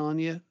God. I'm telling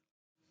you,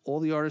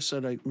 all the artists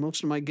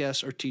most of my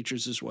guests are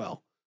teachers as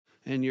well.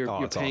 And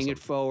you're paying it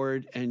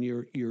forward, and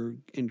you're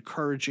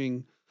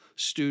encouraging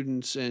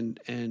students, and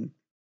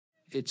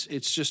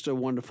it's just a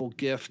wonderful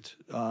gift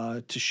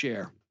to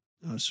share,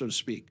 so to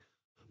speak.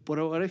 But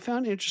what I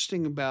found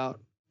interesting about,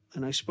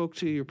 and I spoke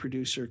to your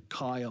producer,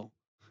 Kyle,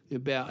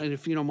 about, and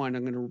if you don't mind,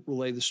 I'm going to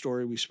relay the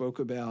story we spoke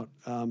about.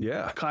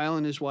 Kyle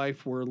and his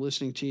wife were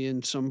listening to you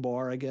in some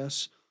bar, I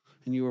guess,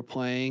 and you were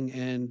playing,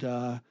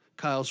 and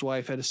Kyle's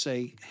wife had to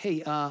say,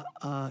 hey,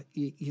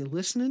 you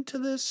listening to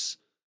this?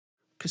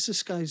 Because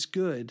this guy's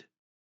good.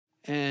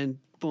 And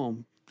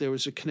boom, there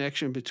was a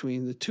connection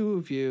between the two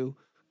of you.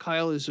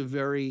 Kyle is a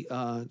very,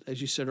 as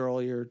you said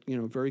earlier,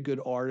 very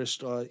good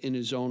artist in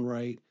his own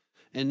right.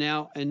 And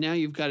now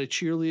you've got a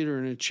cheerleader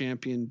and a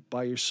champion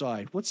by your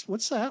side. What's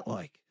that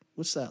like?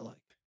 What's that like?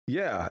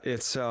 Yeah,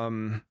 it's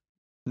no,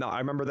 I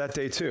remember that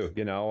day too.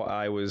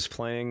 I was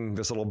playing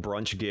this little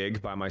brunch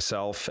gig by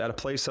myself at a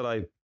place that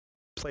I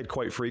played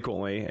quite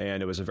frequently,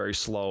 and it was a very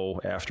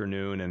slow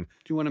afternoon. And do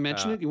you want to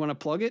mention it? You want to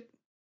plug it?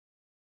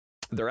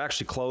 They're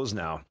actually closed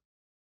now.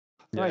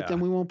 All right,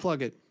 then we won't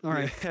plug it. All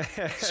right.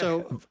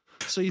 So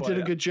you did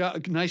a good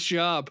job. Nice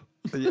job.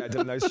 Yeah, I did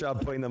a nice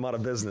job putting them out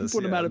of business.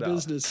 Put them out of no.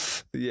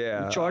 business.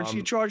 Yeah.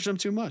 You charged them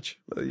too much.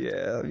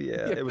 Yeah.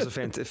 It was a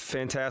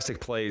fantastic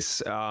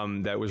place.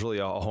 That was really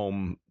a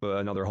home,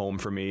 another home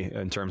for me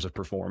in terms of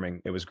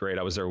performing. It was great.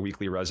 I was their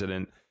weekly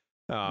resident.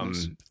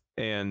 Nice.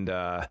 And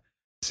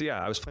so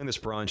yeah, I was playing this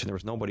brunch and there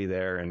was nobody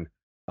there. And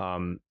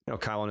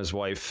Kyle and his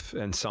wife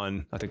and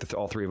son, I think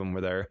all three of them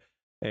were there.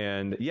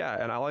 And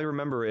yeah, and all I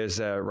remember is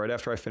that right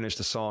after I finished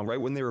the song, right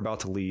when they were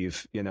about to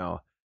leave,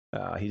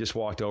 he just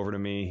walked over to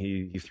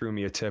me. He threw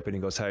me a tip and he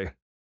goes, "Hey,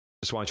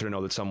 just want you to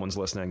know that someone's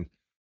listening."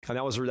 And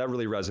that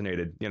really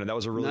resonated. That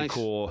was a really Nice.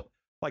 cool.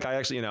 Like I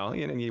actually,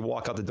 you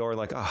walk out the door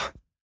like, oh,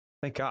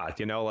 thank God,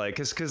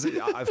 because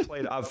I've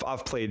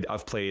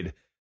played.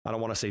 I don't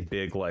want to say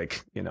big,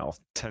 like,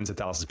 tens of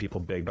thousands of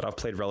people big, but I've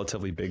played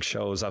relatively big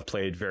shows. I've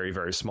played very,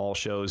 very small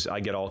shows. I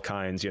get all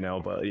kinds,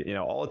 but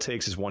all it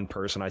takes is one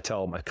person. I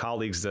tell my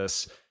colleagues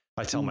this.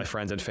 I tell my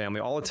friends and family.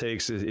 All it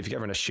takes is if you're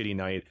having a shitty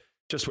night,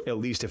 just at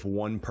least if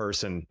one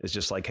person is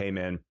just like, "Hey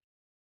man,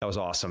 that was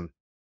awesome."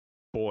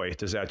 Boy,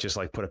 does that just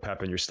like put a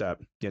pep in your step,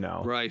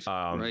 Right.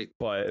 Right.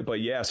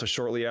 But yeah, so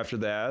shortly after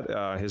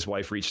that, his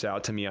wife reached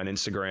out to me on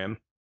Instagram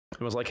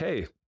and was like,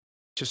 "Hey,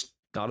 just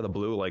out of the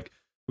blue, like,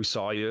 we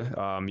saw you.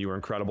 You were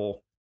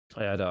incredible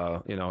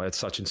at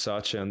such and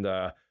such. And,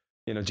 do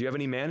you have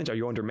any Are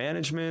you under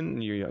management?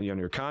 Are you under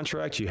your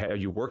contract? Are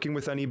you working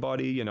with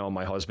anybody?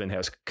 My husband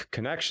has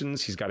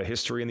connections. He's got a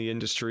history in the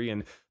industry.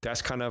 And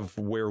that's kind of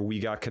where we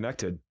got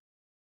connected.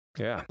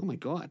 Yeah. Oh my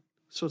God.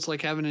 So it's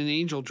like having an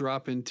angel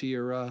drop into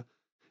your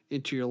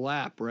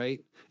lap,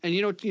 right? And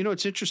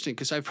it's interesting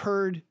because I've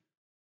heard,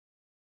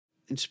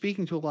 in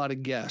speaking to a lot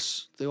of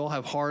guests, they all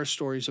have horror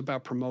stories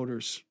about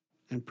promoters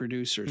and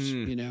producers,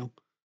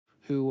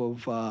 who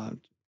have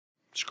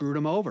screwed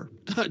them over,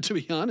 to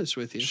be honest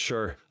with you.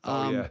 Sure.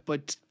 Oh, yeah.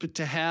 But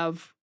to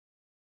have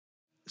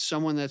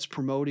someone that's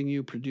promoting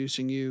you,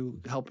 producing you,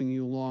 helping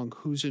you along,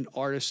 who's an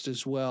artist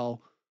as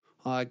well,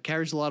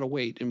 carries a lot of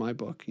weight in my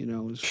book,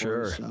 as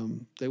Sure. far as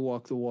they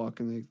walk the walk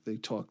and they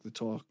talk the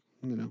talk,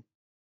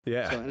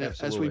 Yeah. So, and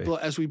absolutely.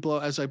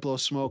 as I blow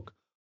smoke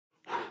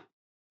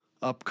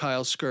up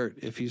Kyle's skirt,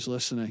 if he's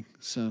listening.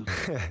 So,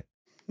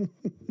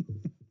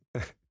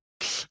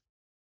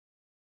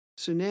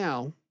 so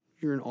now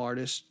you're an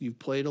artist. You've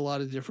played a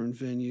lot of different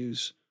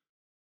venues.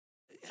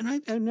 And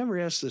I've never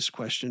asked this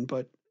question,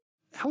 but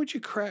how would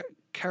you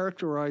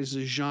characterize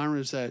the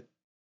genres that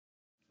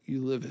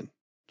you live in?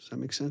 Does that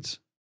make sense?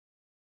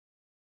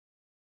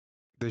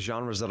 The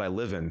genres that I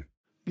live in.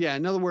 Yeah.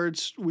 In other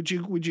words, would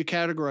you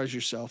categorize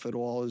yourself at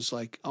all as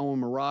like, oh,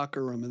 I'm a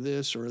rocker, I'm a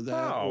this or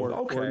that,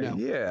 okay. or no?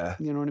 Yeah.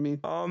 You know what I mean?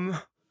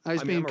 I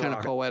was being kind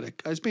of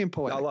poetic. I was being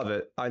poetic. I love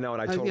it. I know,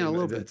 and I totally a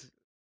little bit.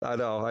 I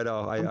know.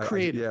 I'm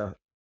creative. Yeah.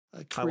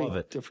 I love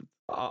it. Different.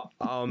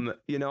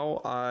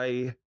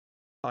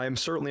 I am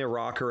certainly a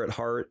rocker at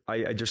heart.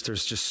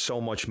 There's just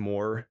so much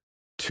more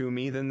to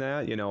me than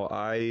that.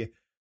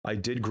 I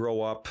did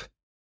grow up,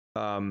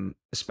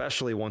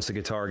 especially once the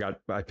guitar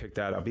I picked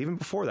that up. Even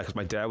before that, because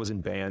my dad was in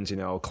bands.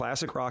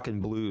 Classic rock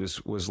and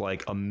blues was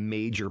like a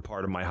major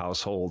part of my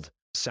household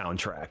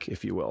soundtrack,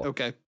 if you will.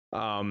 Okay.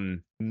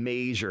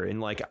 Major,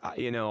 and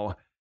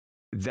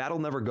that'll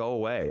never go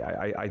away.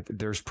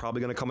 There's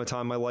probably going to come a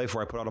time in my life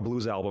where I put out a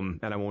blues album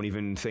and I won't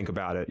even think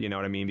about it. You know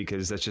what I mean?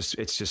 Because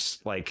it's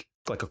just like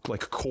a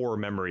core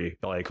memory,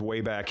 like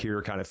way back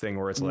here kind of thing,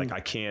 where it's like,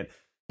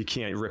 you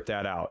can't rip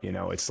that out.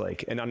 It's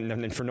like,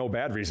 and for no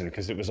bad reason,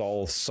 because it was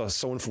all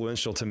so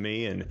influential to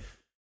me. And,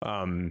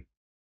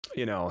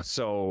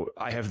 so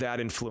I have that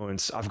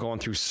influence. I've gone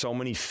through so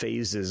many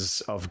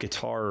phases of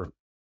guitardom,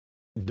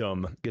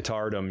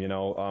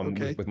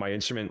 Okay. with my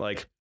instrument.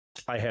 Like,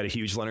 I had a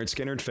huge Leonard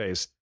Skinner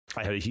phase.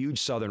 I had a huge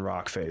Southern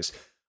rock phase.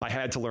 I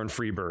had to learn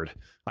Freebird.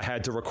 I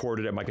had to record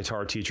it at my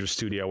guitar teacher's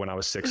studio when I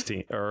was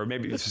 16, or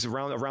maybe it's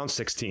around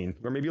 16,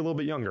 or maybe a little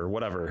bit younger,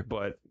 whatever.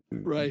 But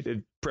Right.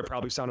 it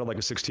probably sounded like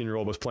a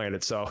 16-year-old was playing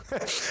it. So,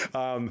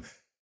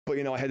 but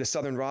I had the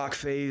Southern rock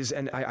phase,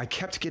 and I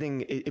kept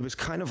getting. It was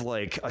kind of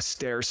like a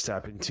stair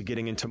step into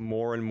getting into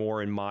more and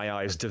more, in my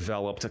eyes,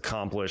 developed,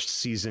 accomplished,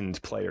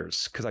 seasoned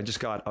players, because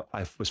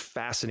I was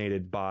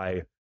fascinated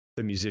by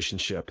the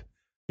musicianship.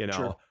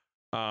 Sure.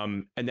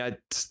 And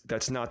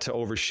that's not to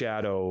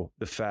overshadow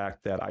the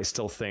fact that I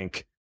still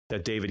think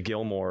that David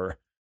Gilmour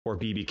or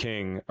B.B.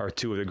 King are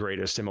two of the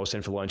greatest and most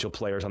influential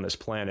players on this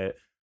planet.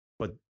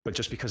 But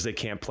just because they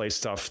can't play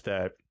stuff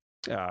that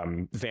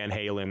Van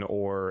Halen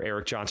or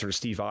Eric Johnson or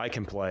Steve Vai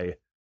can play,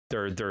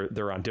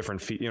 they're on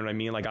different feet. You know what I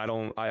mean? Like,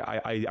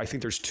 I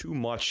think there's too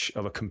much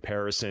of a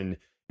comparison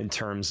in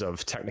terms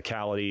of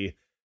technicality.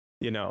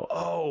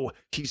 Oh,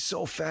 he's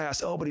so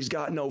fast. Oh, but he's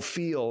got no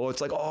feel.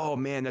 It's like, oh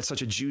man, that's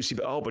such a juicy,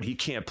 but he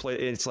can't play.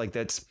 It's like,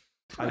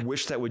 I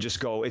wish that would just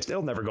go.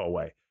 It'll never go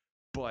away.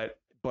 But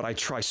I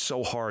try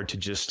so hard to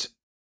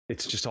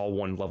it's just all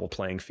one level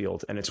playing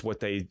field, and it's what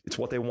they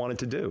wanted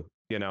to do,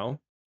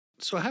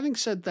 So having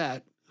said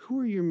that, who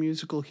are your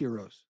musical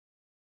heroes?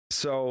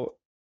 So,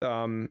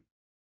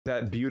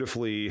 that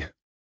beautifully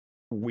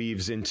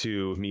weaves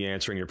into me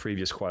answering your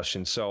previous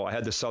question. So I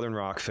had the Southern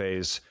rock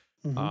phase.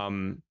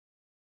 Mm-hmm.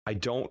 I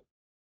don't.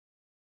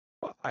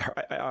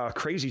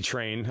 Crazy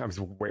Train. I was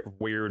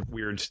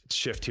weird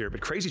shift here,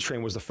 but Crazy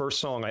Train was the first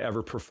song I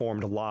ever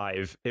performed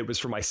live. It was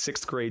for my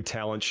 6th grade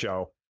talent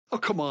show. Oh,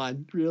 come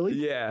on, really?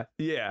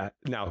 Yeah.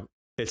 Now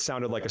it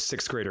sounded like a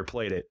 6th grader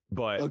played it,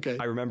 but okay.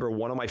 I remember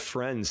one of my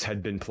friends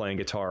had been playing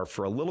guitar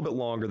for a little bit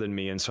longer than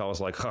me, and so I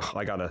was like,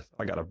 I gotta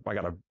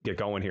get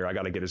going here. I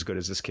gotta get as good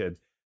as this kid.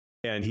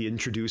 And he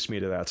introduced me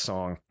to that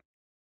song,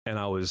 and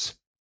I was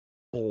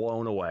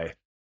blown away.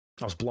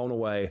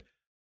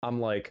 I'm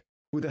like,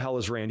 who the hell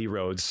is Randy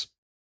Rhoads?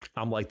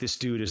 I'm like, this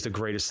dude is the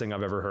greatest thing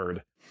I've ever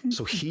heard.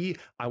 So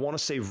I want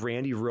to say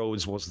Randy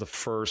Rhoads was the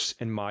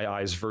first, in my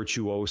eyes,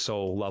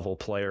 virtuoso level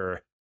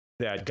player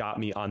that got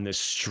me on this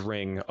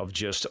string of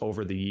just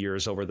over the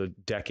years, over the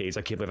decades.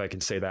 I can't believe I can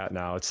say that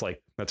now. It's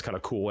like, that's kind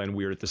of cool and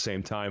weird at the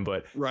same time.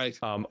 But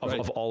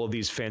of all of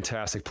these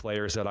fantastic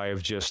players that I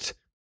have just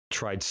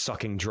tried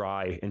sucking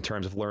dry in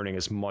terms of learning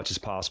as much as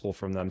possible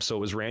from them. So it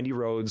was Randy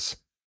Rhoads.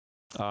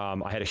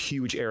 I had a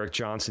huge Eric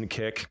Johnson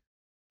kick.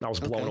 I was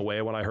blown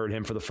away when I heard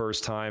him for the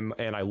first time,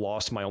 and I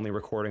lost my only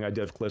recording I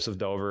did of Cliffs of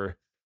Dover.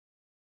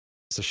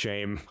 It's a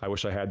shame. I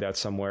wish I had that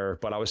somewhere,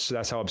 but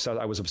that's how obsessed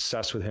I was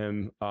obsessed with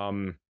him.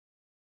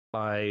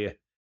 I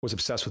was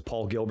obsessed with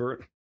Paul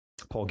Gilbert.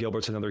 Paul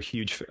Gilbert's another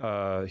huge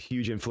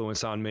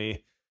influence on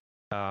me.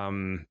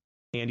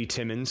 Andy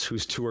Timmons,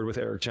 who's toured with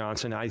Eric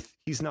Johnson.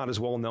 He's not as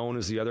well known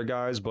as the other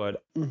guys,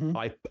 but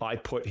I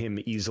put him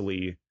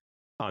easily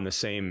on the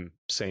same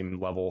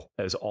level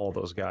as all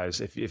those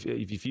guys.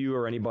 If you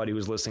or anybody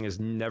who's listening has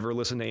never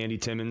listened to Andy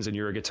Timmons and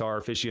you're a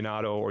guitar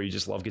aficionado or you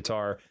just love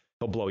guitar,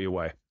 he'll blow you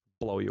away.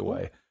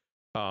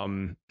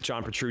 John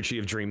Petrucci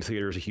of Dream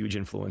Theater is a huge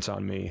influence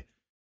on me.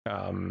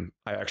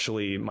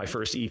 My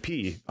first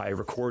EP I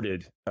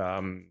recorded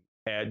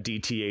at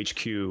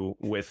DTHQ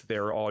with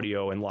their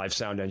audio and live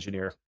sound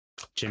engineer,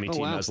 Jimmy T.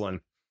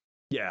 Meslin.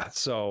 Yeah.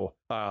 So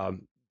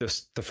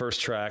the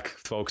first track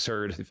folks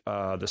heard,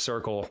 The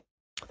Circle,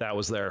 that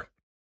was there.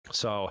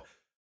 So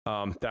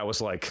that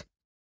was like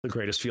the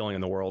greatest feeling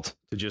in the world.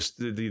 To just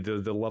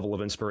the level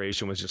of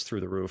inspiration was just through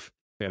the roof,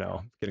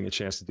 getting a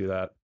chance to do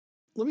that.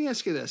 Let me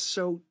ask you this.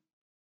 So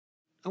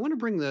I want to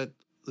bring the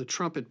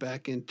trumpet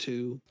back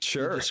into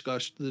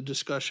the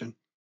discussion.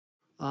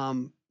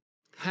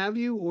 Have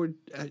you, or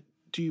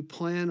do you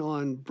plan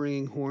on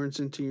bringing horns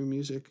into your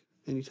music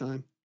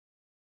anytime?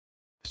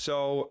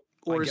 So,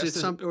 or is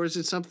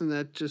it something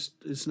that just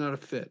is not a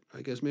fit?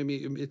 I guess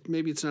maybe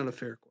it's not a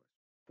fair question.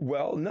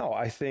 Well, no,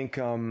 I think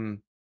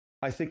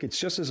it's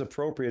just as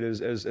appropriate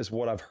as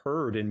what I've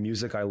heard in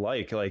music I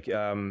like. Like,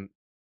 I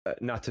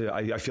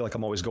feel like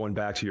I'm always going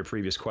back to your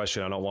previous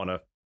question. I don't want to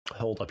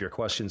hold up your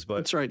questions, but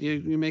that's right.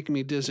 You're making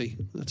me dizzy.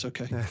 That's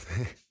okay.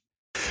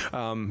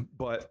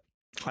 But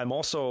I'm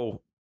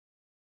also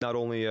not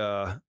only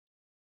a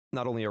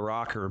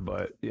rocker,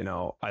 but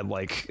I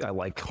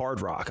like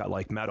hard rock, I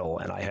like metal,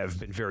 and I have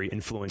been very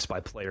influenced by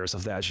players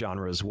of that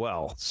genre as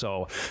well.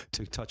 So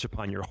to touch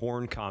upon your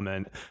horn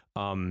comment,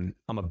 I'm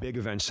a big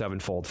Avenged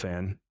Sevenfold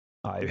fan.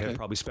 I have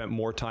probably spent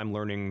more time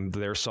learning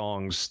their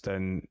songs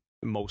than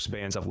most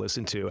bands I've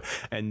listened to,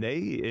 and they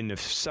in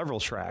several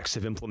tracks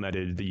have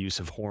implemented the use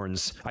of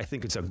horns. I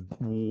think it's a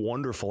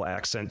wonderful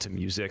accent to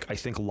music. I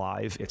think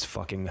live it's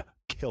fucking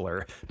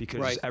killer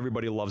because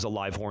everybody loves a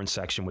live horn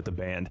section with the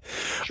band.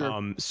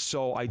 Sure.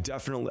 So I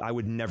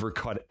would never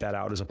cut that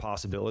out as a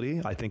possibility.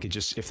 I think it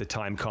just, if the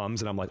time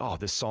comes and I'm like, oh,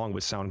 this song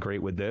would sound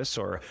great with this,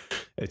 or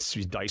it's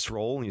you dice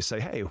roll and you say,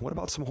 hey, what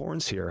about some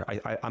horns here?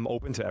 I'm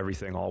open to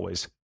everything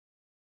always.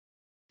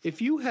 If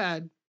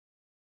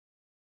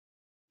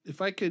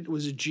I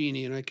was a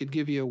genie and I could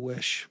give you a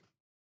wish,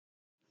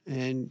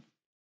 and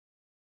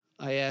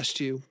I asked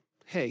you,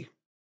 hey,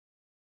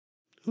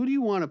 who do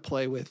you want to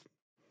play with?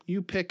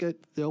 You pick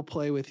it, they'll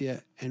play with you.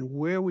 And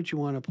where would you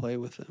want to play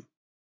with them?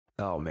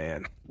 Oh,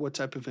 man. What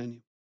type of venue?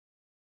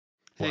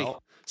 Hey,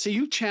 see,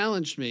 you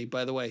challenged me,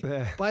 by the way.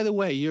 By the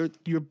way, your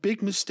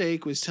big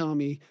mistake was telling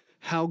me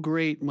how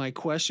great my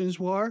questions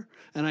were.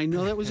 And I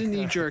know that was a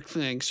knee-jerk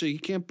thing, so you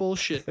can't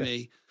bullshit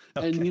me.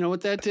 Okay. And you know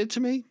what that did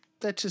to me?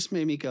 That just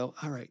made me go,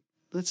 all right,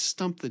 let's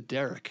stump the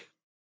Derek.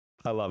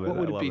 I love it. What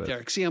would it be,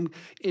 Derek? See, I'm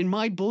in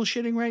my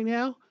bullshitting right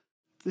now.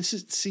 This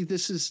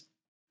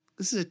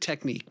is a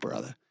technique,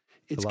 brother.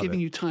 It's giving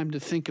you time to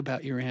think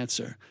about your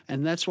answer.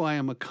 And that's why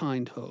I'm a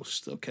kind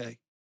host, okay?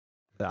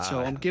 So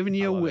I'm giving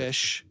you a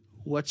wish.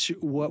 Who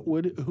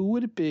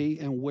would it be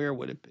and where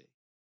would it be?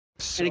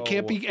 So, and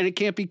it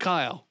can't be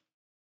Kyle.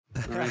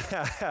 All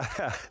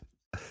right?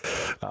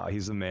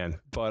 He's the man.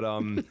 But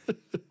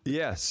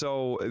yeah,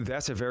 so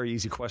that's a very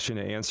easy question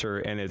to answer,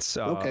 and it's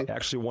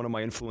actually one of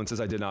my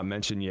influences I did not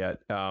mention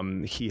yet.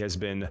 He has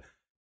been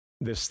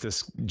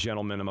this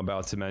gentleman I'm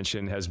about to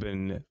mention has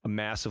been a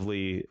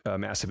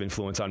massive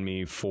influence on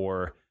me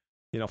for,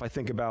 if I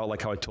think about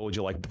like how I told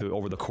you, like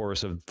over the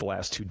course of the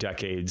last 2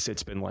 decades,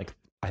 it's been like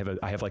I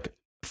have like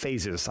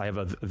phases. I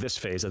have this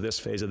phase of this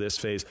phase of this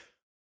phase.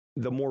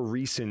 The more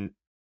recent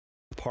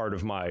part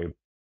of my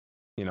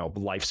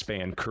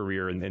lifespan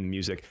career in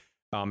music,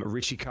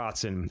 Richie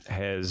Kotzen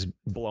has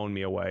blown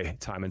me away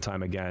time and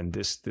time again.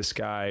 This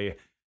guy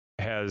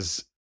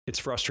has, it's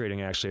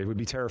frustrating actually. It would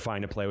be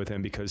terrifying to play with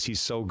him because he's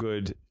so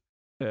good.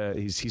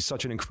 He's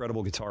such an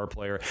incredible guitar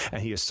player,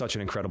 and he is such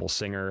an incredible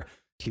singer.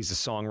 He's a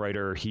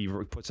songwriter. He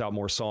puts out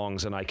more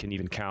songs than I can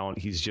even count.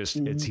 He's just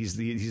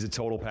he's a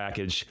total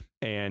package.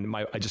 And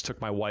I just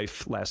took my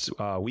wife last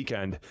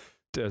weekend.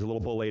 A little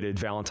belated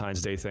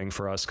Valentine's Day thing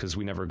for us because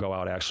we never go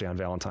out actually on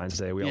Valentine's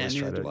Day. We always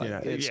try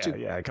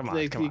to, come on.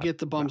 You get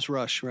the bums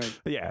rush, right?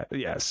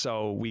 Yeah.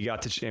 So we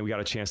got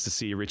a chance to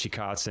see Richie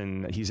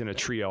Kotzen. He's in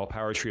a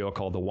power trio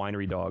called the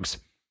Winery Dogs.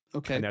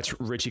 Okay. And that's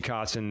Richie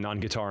Kotzen on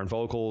guitar and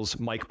vocals,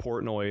 Mike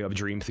Portnoy of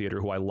Dream Theater,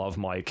 who I love,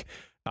 Mike,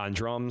 on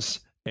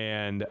drums,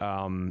 and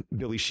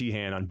Billy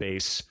Sheehan on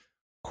bass,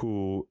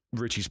 who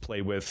Richie's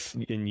played with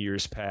in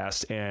years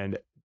past. And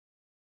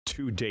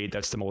to date,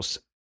 that's the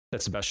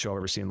best show I've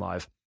ever seen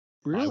live.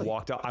 Really?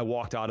 I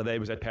walked out of there. It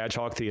was at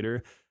Patchogue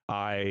Theater.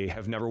 I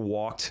have never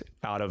walked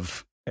out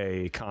of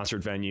a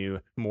concert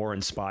venue more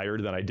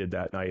inspired than I did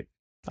that night.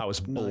 I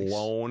was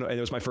blown, and it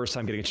was my first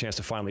time getting a chance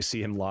to finally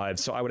see him live.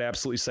 So I would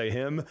absolutely say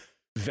him.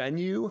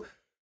 Venue,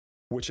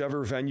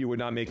 whichever venue would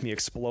not make me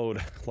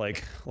explode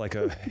like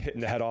a hitting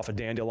the head off a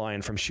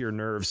dandelion from sheer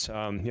nerves.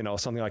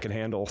 Something I can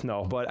handle.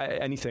 No, but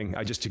anything.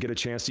 To get a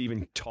chance to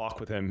even talk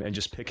with him and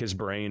just pick his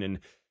brain and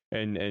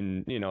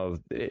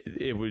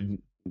it would,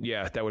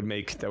 that would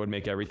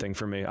make everything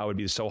for me. I would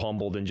be so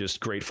humbled and just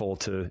grateful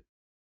to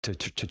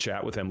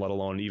chat with him, let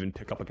alone even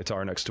pick up a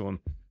guitar next to him.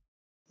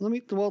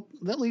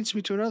 That leads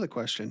me to another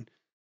question.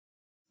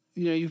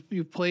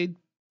 You've played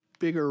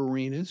bigger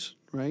arenas,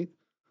 right?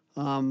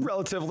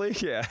 Relatively,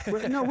 yeah.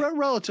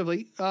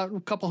 Relatively. A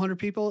couple hundred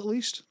people at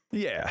least?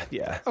 Yeah.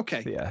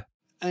 Okay. Yeah.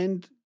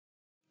 And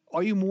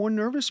are you more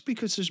nervous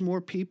because there's more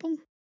people?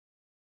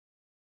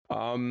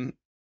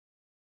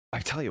 I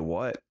tell you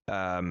what,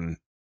 and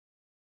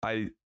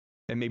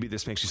maybe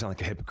this makes you sound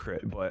like a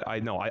hypocrite, but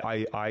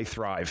I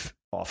thrive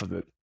off of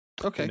it.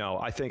 Okay.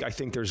 I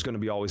think there's going to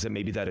be always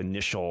that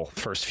initial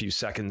first few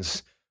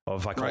seconds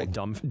of, I call it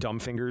dumb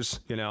fingers,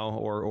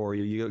 or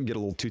you get a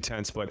little too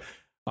tense, but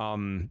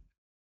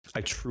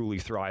I truly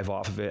thrive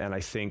off of it. And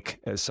I think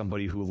as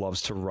somebody who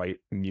loves to write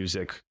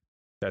music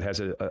that has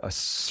a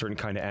certain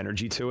kind of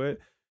energy to it,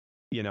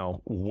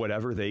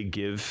 whatever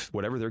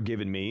they're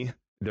giving me,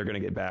 they're going to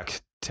get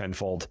back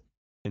tenfold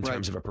in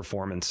terms of a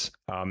performance.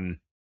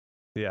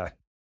 Yeah.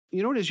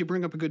 You know what, as you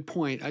bring up a good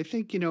point, I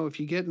think, if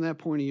you get in that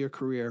point of your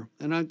career,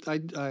 and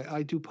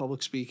I do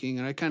public speaking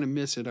and I kind of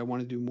miss it, I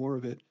want to do more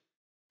of it,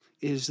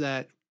 is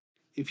that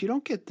if you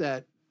don't get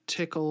that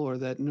tickle or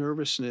that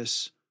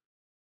nervousness,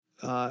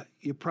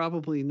 you're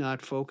probably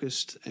not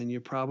focused, and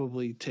you're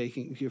probably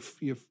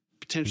you're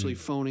potentially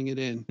phoning it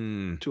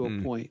in to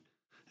a point.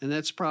 And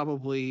that's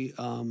probably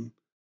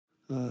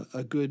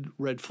a good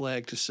red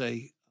flag to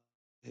say,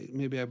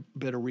 maybe I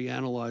better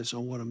reanalyze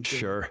on what I'm doing.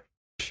 Sure.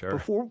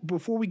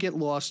 Before we get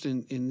lost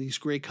in these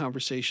great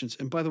conversations,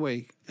 and by the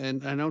way,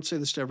 and I don't say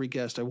this to every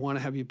guest, I want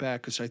to have you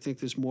back because I think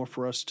there's more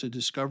for us to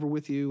discover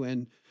with you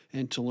and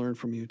to learn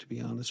from you, to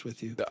be honest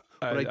with you.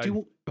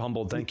 I'm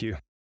humbled. Thank you.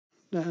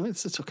 No,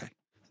 it's okay.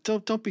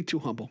 Don't be too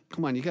humble.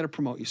 Come on, you got to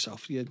promote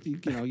yourself. You're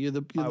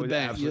the I would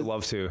absolutely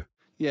love to.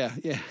 Yeah.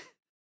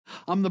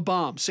 I'm the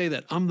bomb. Say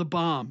that. I'm the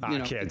bomb. I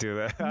can't do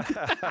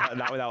that.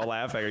 Not without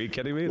laughing. Are you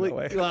kidding me? No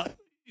way. Well,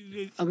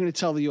 I'm going to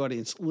tell the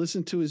audience,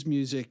 listen to his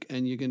music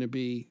and you're going to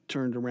be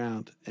turned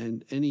around.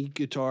 And any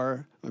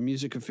guitar or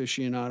music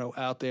aficionado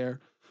out there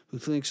who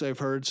thinks they've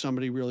heard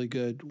somebody really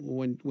good,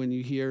 when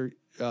you hear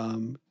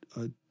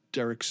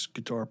Derek's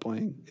guitar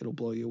playing, it'll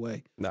blow you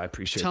away. No, I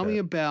appreciate Tell that. me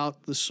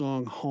about the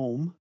song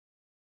Home,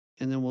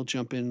 and then we'll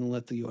jump in and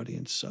let the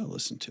audience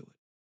listen to it.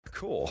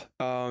 Cool.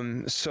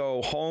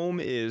 So Home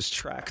is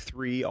track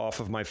 3 off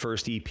of my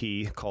first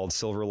EP called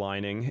Silver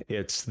Lining.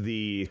 It's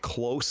the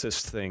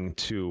closest thing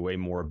to a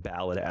more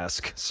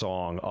ballad-esque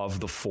song of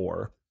the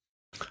 4.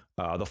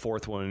 The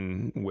 4th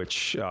one,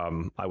 which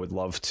I would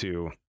love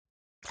to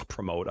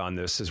promote on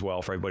this as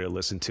well for everybody to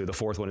listen to. The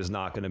 4th one is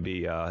not going to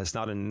be it's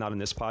not in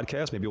this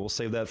podcast. Maybe we'll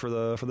save that for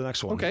the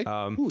next one. Okay.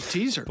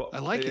 Teaser. I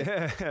like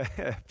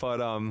it. But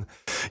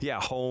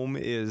Home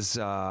is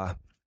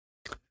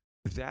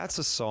that's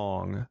a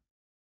song,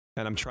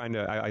 and I'm trying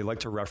to I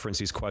like to reference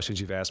these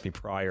questions you've asked me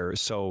prior.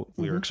 So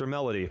lyrics or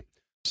melody.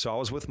 So I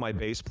was with my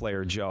bass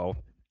player Joe.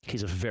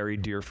 He's a very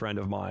dear friend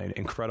of mine,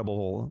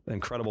 incredible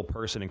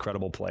person,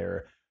 incredible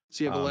player. Does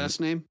he have a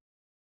last name?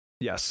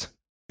 Yes.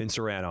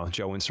 Inserano,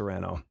 Joe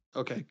Inserano.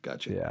 Okay,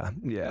 gotcha.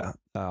 Yeah.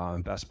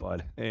 Best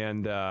bud.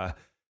 And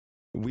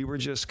we were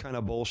just kind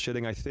of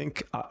bullshitting. I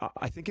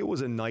think it was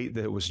a night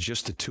that it was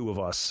just the two of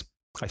us.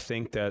 I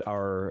think that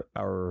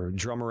our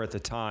drummer at the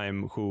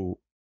time, who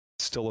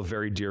still a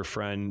very dear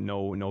friend,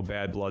 no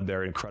bad blood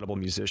there, incredible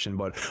musician,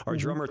 but our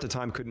drummer at the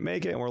time couldn't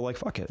make it, and we're like,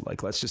 fuck it,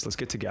 like let's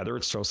get together,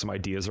 let's throw some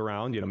ideas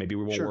around, maybe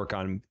we won't work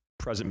on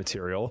present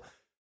material.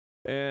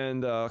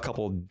 And a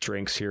couple of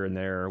drinks here and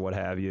there, what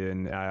have you.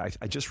 And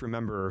I just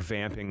remember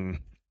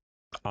vamping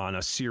on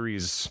a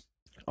series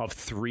of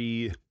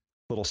 3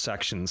 little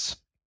sections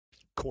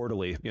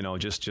chordally,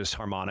 just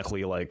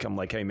harmonically. Like, I'm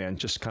like, hey man,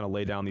 just kind of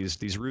lay down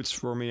these roots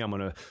for me. I'm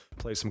going to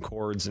play some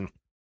chords. And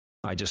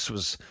I just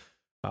was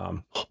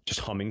just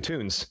humming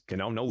tunes,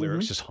 no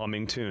lyrics, just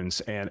humming tunes.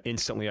 And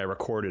instantly I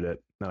recorded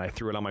it and I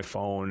threw it on my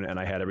phone and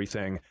I had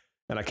everything.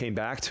 And I came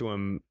back to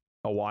him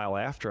a while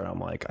after and I'm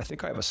like, I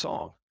think I have a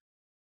song.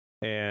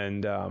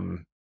 And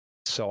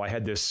so I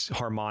had this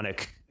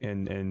harmonic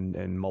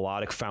and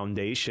melodic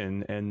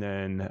foundation. And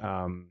then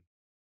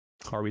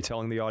are we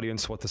telling the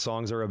audience what the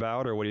songs are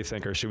about, or what do you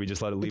think? Or should we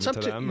just leave it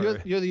to them?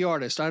 You're the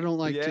artist. I don't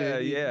like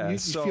to. Yeah.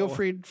 So, feel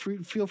free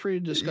to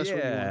discuss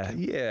what you want to.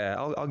 Yeah.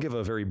 I'll give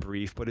a very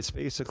brief, but it's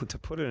basically, to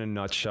put it in a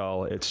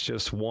nutshell, it's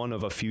just one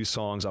of a few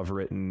songs I've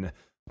written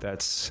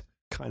that's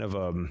kind of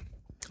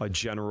a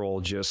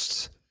general,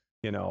 just,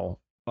 I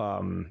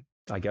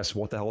guess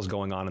what the hell is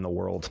going on in the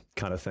world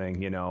kind of thing,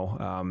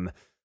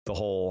 the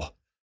whole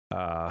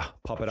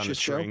puppet on a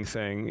string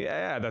thing.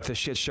 Yeah, that's the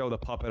shit show, the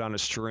puppet on a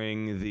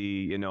string,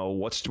 the,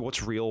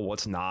 what's real,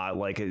 what's not.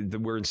 Like,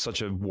 we're in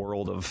such a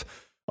world of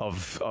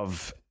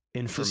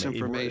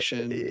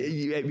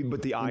disinformation.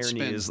 But the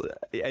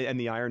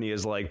irony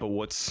is like, but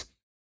what's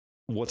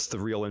the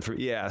real info?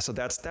 Yeah, so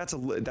that's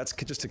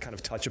just to kind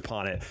of touch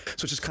upon it.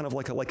 So it's just kind of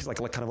like a what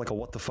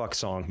the fuck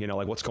song,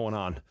 like what's going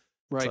on.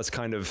 Right. So that's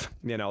kind of,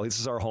 this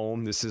is our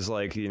home. This is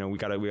like, we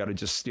gotta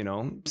just,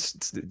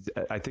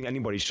 I think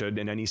anybody should,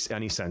 in any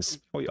sense,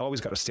 you always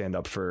got to stand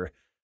up for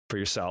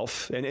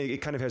yourself. And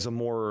it kind of has a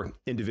more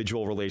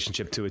individual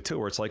relationship to it too,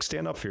 where it's like,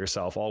 stand up for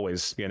yourself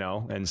always,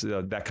 and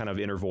so that kind of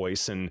inner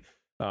voice. And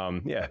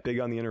big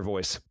on the inner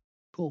voice.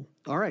 Cool.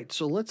 All right.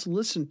 So let's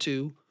listen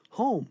to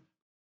Home,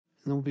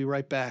 and then we'll be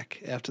right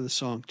back after the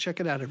song.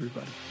 Check it out,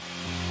 everybody.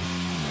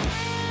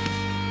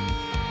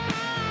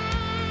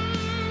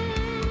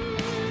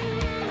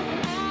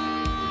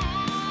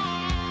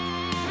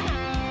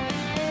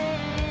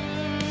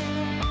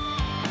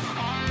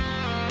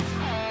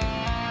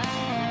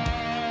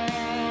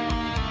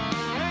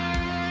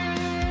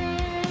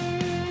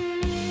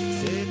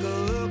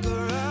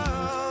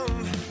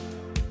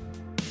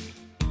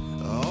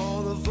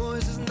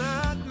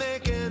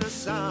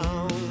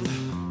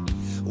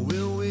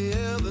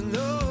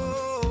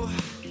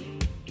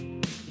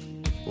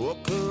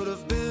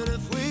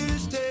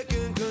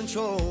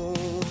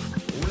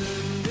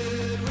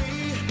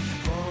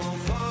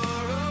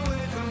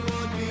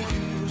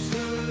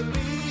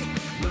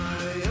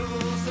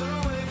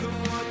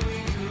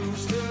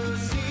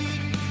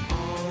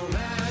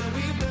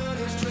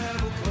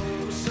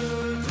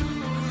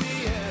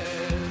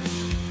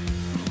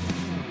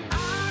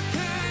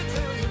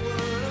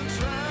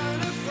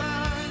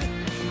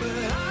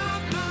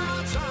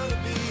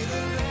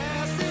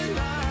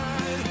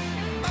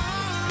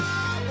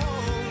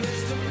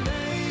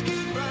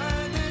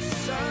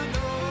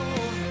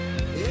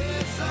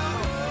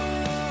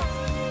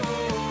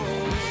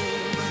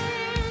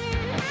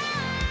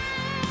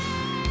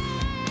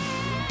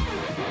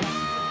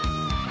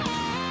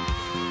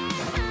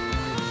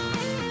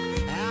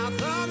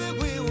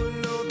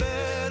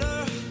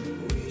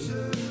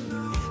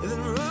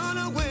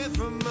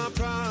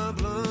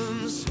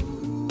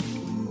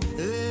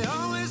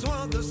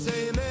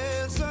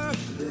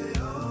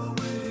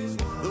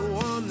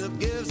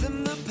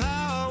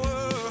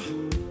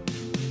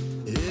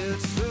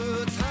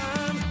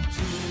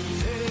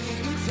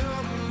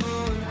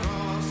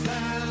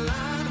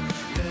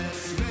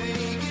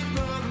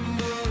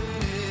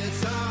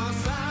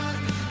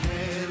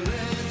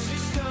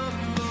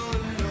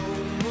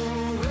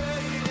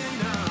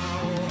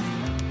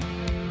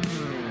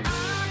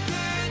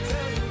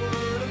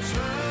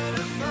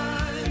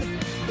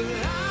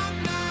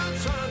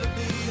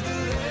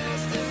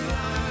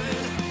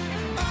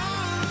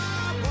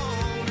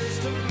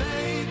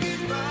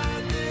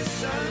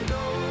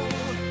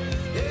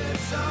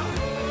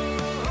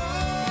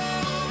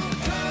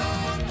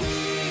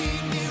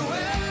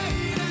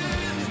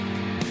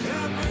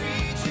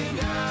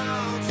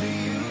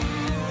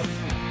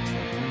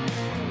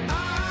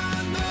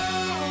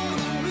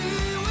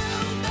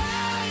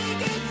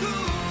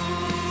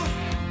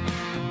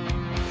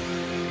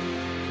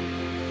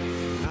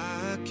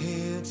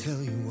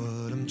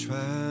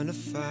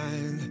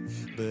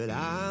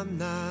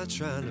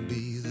 Trying to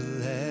be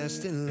the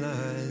last in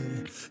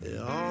line. And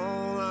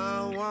all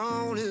I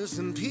want is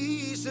some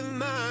peace of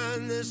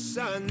mind. This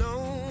I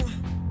know.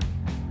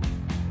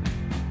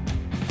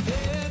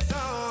 It's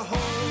our home.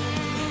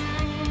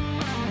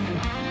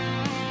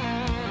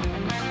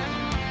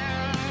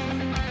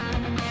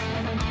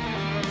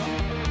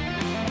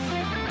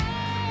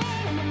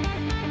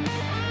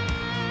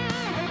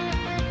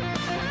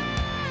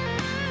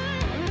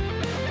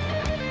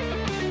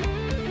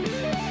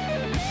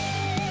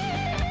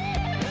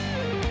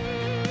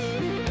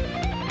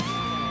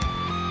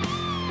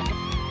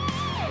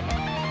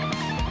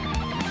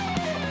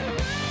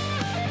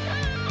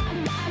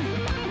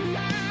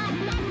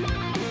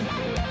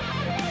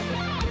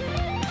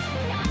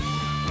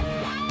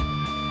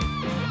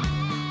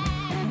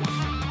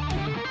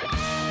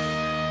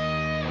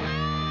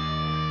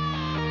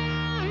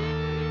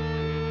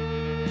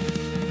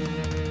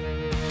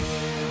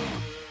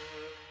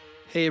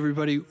 Hey,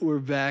 everybody, we're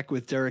back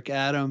with Derek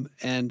Adam,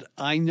 and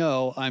I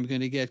know I'm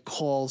going to get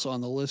calls on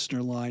the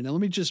listener line. Now,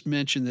 let me just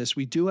mention this.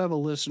 We do have a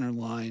listener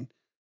line,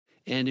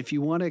 and if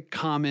you want to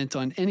comment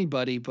on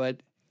anybody,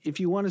 but if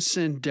you want to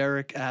send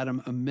Derek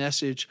Adam a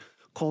message,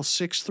 call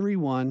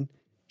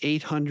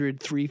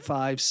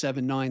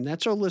 631-800-3579.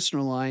 That's our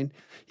listener line.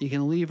 You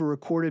can leave a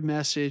recorded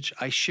message.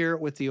 I share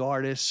it with the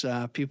artists.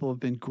 People have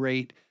been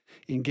great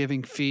in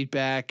giving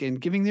feedback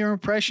and giving their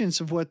impressions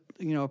of what,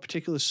 you know, a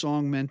particular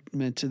song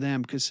meant to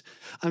them. Because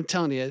I'm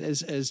telling you,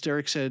 as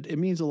Derek said, it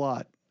means a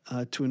lot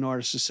to an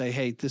artist to say,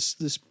 hey,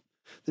 this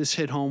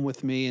hit home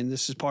with me, and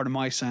this is part of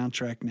my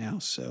soundtrack now.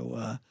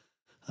 So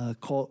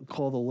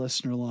call the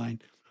listener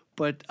line.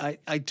 But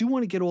I do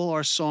want to get all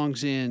our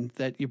songs in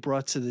that you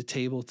brought to the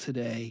table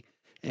today.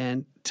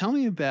 And tell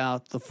me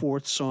about the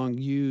fourth song,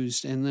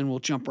 Used, and then we'll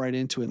jump right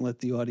into it and let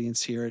the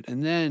audience hear it.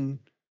 And then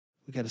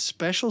we got a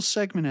special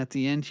segment at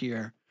the end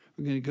here.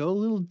 We're going to go a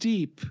little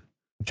deep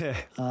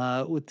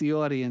with the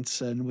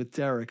audience and with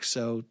Derek.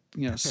 So,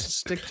 you know,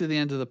 stick to the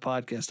end of the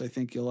podcast. I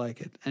think you'll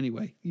like it.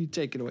 Anyway, you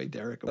take it away,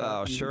 Derek.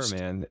 Oh, sure,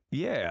 man.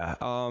 Yeah.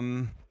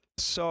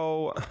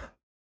 So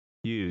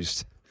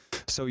Used,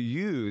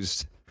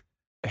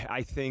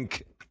 I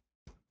think.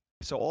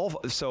 So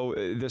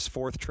this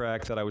fourth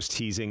track that I was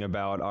teasing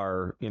about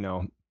our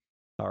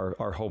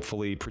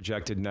hopefully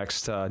projected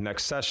next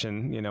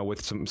session, you know,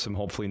 with some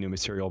hopefully new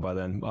material by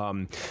then.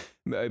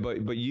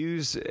 But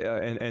Used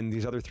and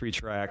these other three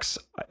tracks,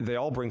 they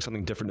all bring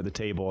something different to the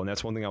table, and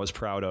that's one thing I was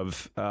proud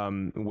of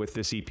with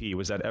this EP,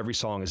 was that every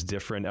song is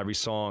different. Every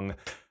song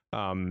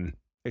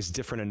is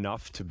different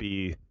enough to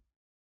be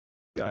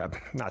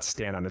not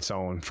stand on its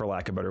own, for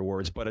lack of better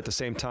words, but at the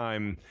same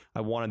time,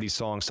 I wanted these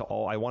songs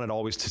I wanted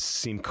always to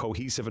seem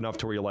cohesive enough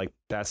to where you're like,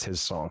 that's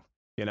his song.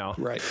 You know,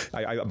 right?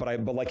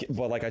 But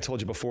like I told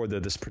you before,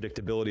 this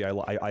predictability,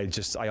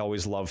 I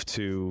always love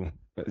to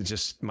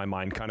just, my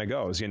mind kind of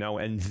goes, you know.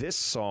 And this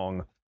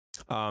song,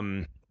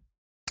 I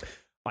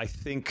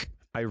think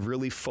I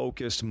really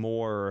focused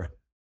more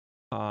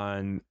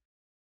on.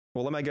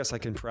 Well, I guess I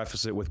can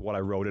preface it with what I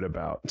wrote it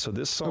about. So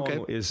this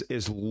song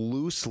is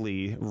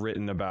loosely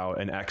written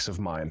about an ex of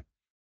mine.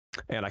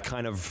 And I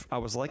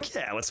was like,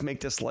 yeah, let's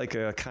make this like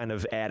a kind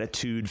of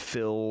attitude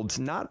filled,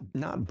 not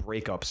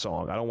breakup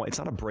song. It's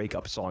not a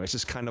breakup song. It's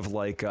just kind of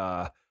like,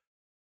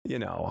 you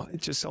know,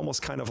 it's just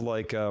almost kind of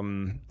like, a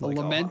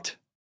lament.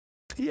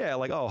 Yeah.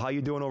 Like, oh, how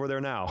you doing over there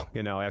now?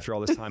 You know, after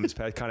all this time has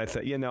passed, kind of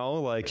thing, you know,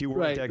 like you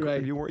weren't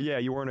you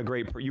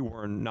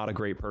were not a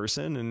great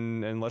person,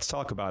 and let's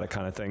talk about it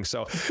kind of thing.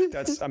 So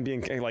I'm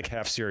being like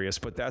half serious,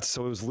 but it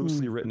was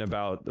loosely written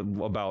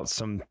about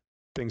some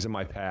things in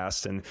my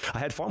past, and I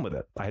had fun with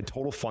it. I had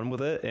total fun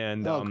with it.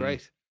 And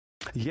great.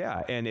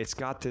 Yeah. And it's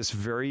got this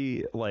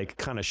very like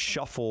kind of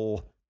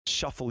shuffly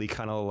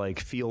kind of like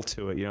feel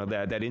to it. You know,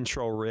 that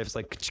intro riff's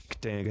like,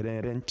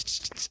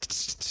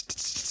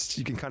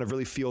 you can kind of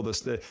really feel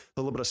the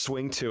little bit of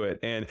swing to it.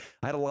 And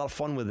I had a lot of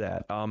fun with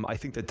that. I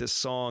think that this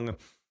song,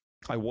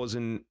 I was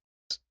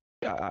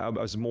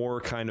more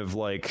kind of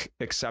like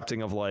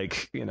accepting of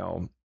like, you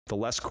know, the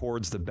less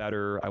chords, the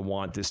better. I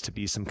want this to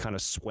be some kind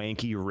of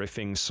swanky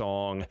riffing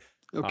song.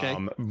 Okay.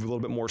 A little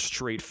bit more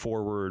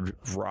straightforward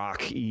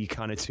rock-y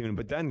kind of tune.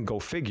 But then go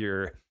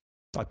figure,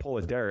 I pull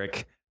a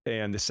Derek,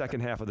 and the second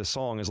half of the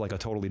song is like a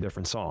totally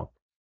different song.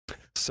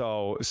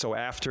 So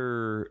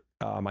after,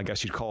 I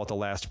guess you'd call it the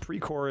last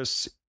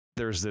pre-chorus,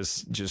 there's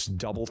this just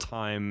double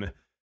time,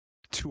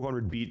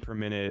 200 beat per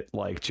minute,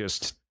 like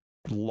just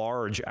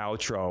large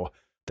outro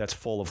that's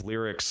full of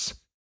lyrics.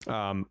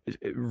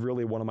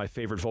 Really one of my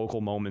favorite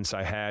vocal moments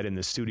I had in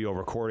the studio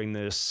recording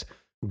this.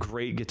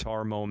 Great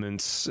guitar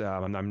moments.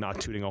 I'm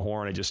not tooting a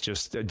horn. It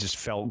just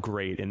felt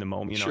great in the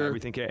moment. You know, sure.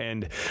 Everything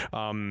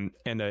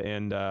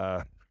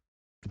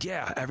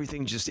yeah,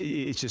 everything just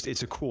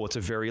it's a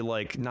very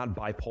like not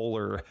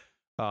bipolar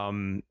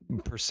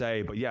per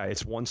se, but yeah,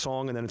 it's one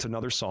song and then it's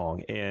another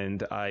song,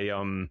 and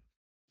you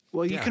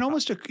can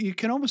almost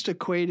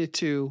equate it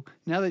to,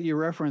 now that you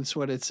reference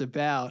what it's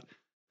about,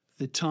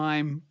 the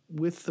time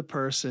with the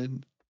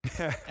person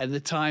and the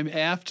time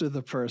after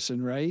the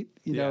person, right?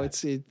 You know,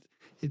 it's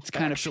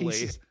kind of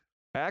pieces.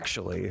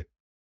 Actually,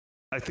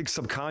 I think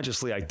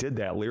subconsciously I did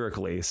that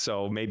lyrically.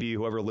 So maybe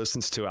whoever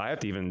listens to it, I have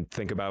to even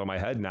think about it in my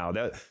head now.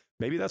 That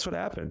maybe that's what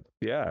happened.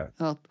 Yeah.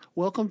 Well,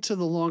 welcome to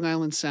the Long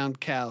Island Sound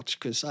couch,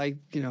 because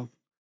you're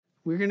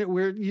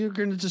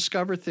gonna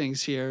discover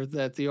things here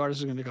that the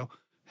artists are gonna go,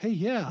 hey,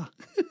 yeah.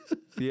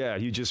 Yeah,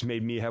 you just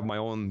made me have my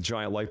own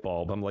giant light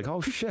bulb. I'm like, oh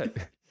shit.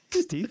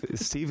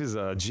 Steve is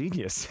a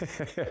genius.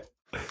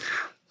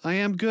 I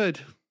am good.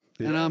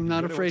 Yeah, and I'm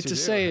not afraid to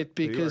say it,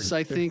 because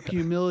I think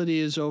humility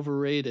is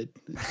overrated.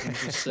 I'm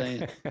just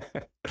saying.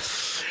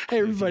 Hey,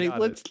 everybody,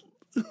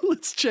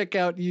 let's check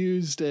out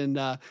Used, and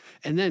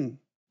then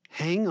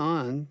hang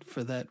on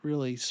for that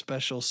really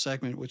special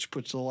segment, which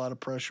puts a lot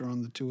of pressure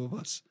on the two of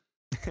us.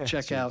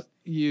 Check out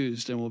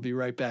Used, and we'll be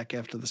right back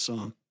after the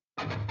song.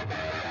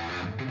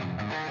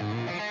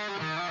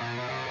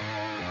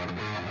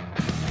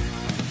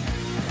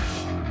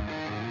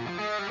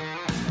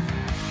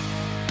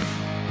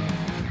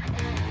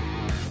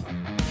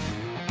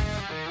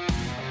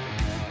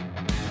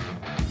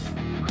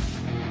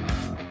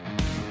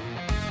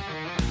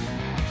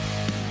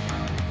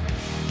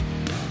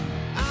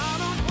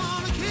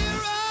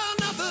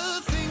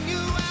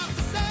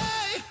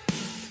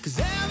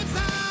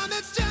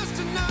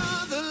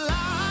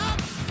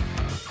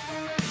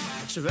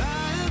 Trying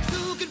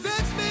to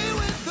convince me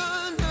with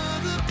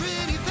another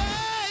pretty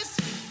face.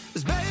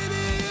 'Cause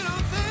baby, you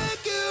don't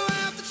think you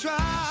have to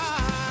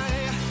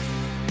try.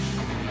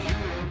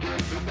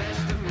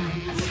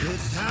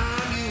 It's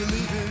time you're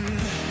leaving.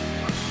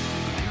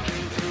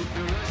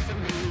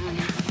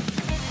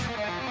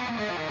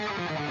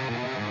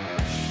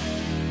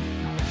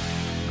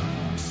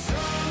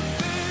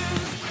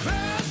 Something's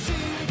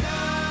crashing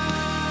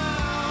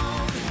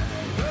down,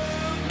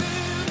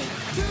 burning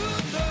to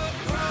the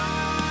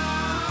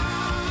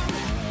ground,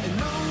 and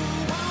no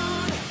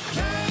one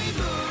came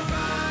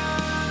around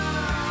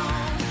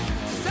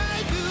to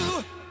save you.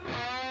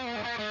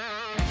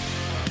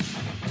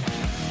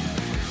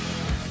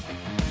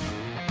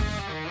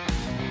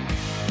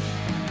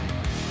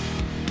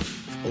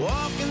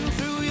 Walking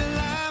through your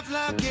life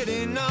like it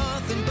ain't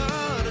nothing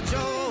but a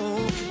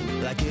joke,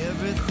 like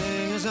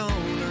everything is on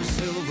a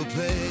silver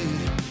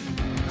plate.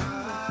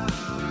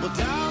 Well,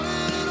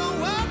 darling, it don't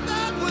work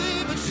that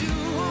way, but you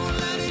won't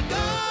let it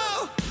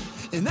go,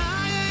 and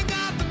I ain't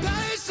got the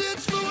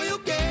patience for your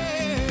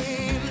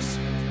games.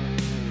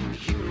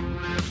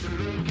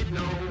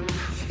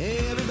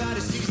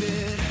 Everybody sees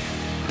it.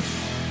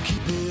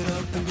 Keep it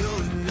up and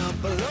building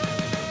up alone.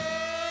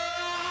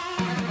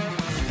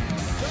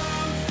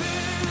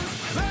 Something's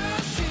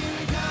crashing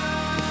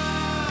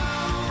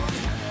down,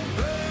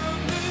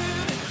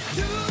 burning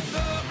to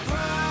the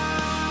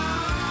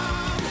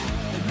ground,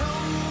 and no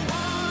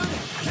one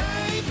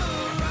came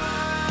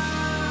around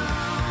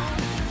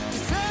to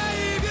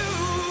save you.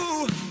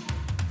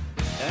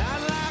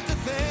 I'd like to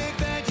think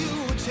that you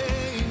would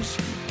change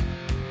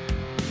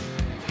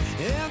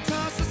and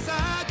toss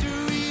aside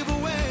your evil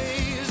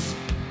ways,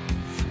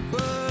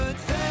 but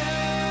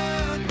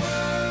that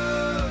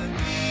would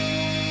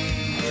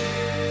be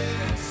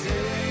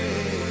insane.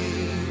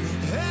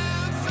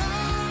 And so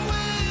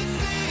it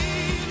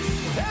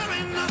seems there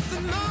ain't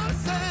nothing more to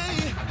say.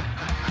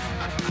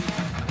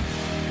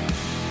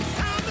 It's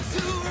time that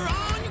you are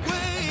on your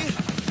way.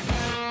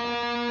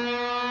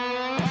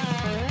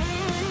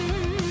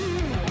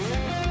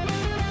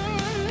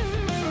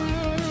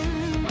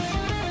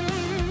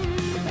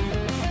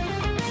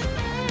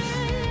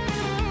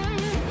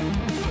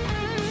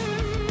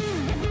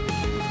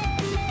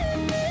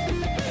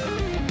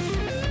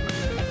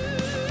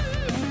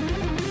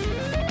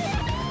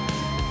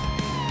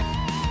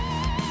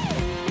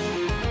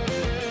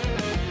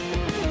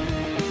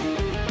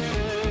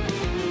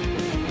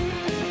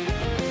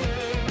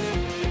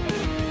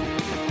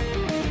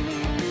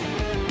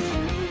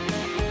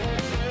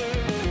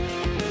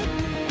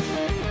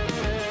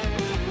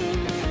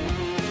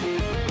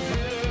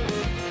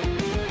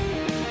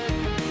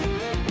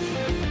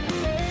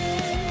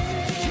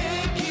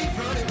 Can't keep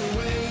running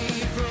away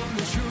from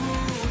the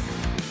truth.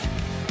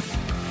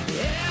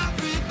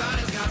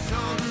 Everybody's got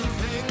something to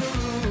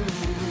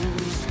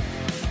lose,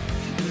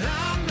 and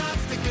I'm not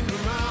sticking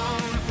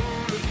around for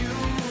a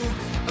view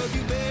of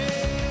you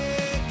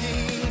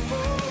begging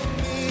for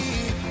me.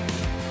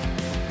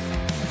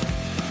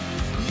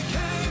 You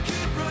can't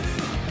keep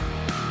running.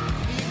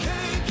 You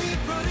can't keep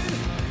running.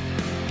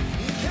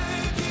 You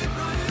can't keep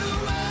running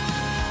away.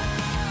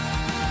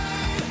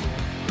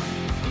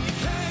 You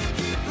can't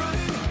keep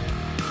running.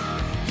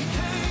 You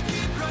can't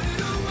keep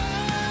running away.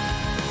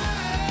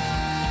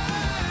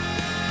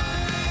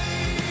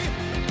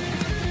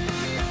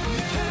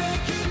 You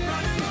can't keep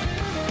running.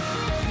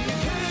 You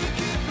can't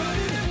keep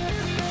running.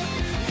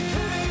 You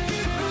can't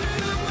keep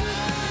running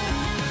away.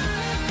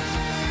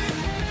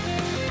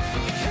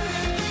 You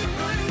can't keep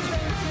running.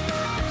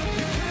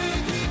 You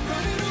can't keep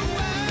running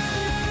away.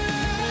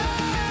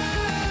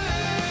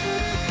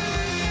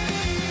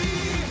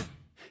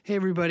 Hey,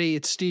 everybody,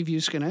 it's Steve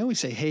Yuska, and I always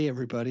say, hey,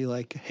 everybody,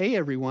 like, hey,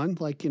 everyone,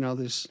 like,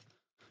 there's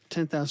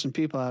 10,000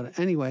 people out.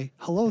 Anyway,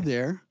 hello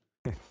there,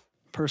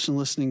 person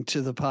listening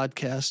to the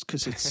podcast,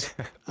 because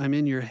I'm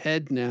in your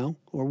head now,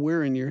 or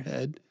we're in your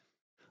head.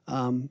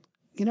 I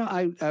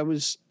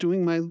was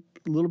doing my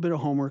little bit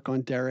of homework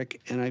on Derek,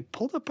 and I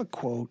pulled up a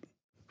quote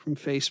from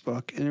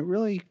Facebook, and it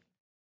really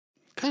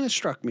kind of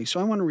struck me,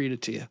 so I want to read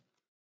it to you.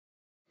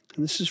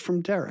 And this is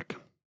from Derek.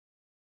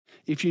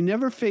 If you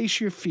never face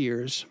your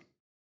fears,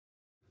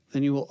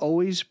 then you will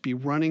always be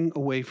running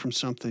away from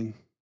something.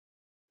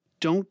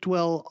 Don't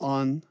dwell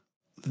on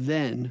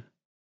then.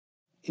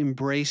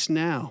 Embrace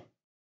now.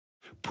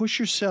 Push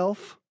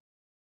yourself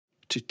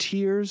to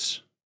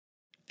tears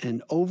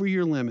and over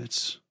your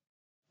limits.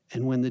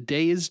 And when the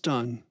day is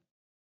done,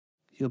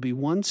 you'll be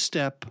one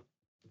step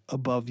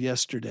above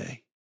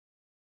yesterday.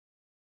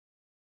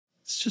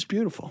 It's just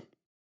beautiful.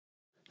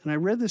 And I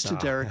read this to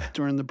Derek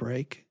during the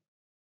break,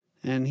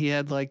 and he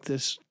had like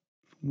this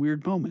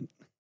weird moment.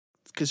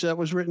 Because that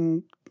was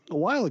written a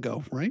while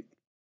ago, right?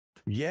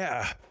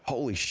 Yeah.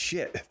 Holy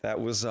shit. That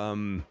was,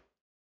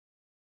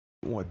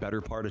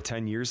 better part of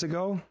 10 years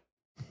ago?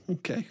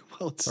 Okay.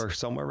 Well, it's or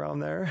somewhere around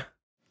there.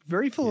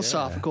 Very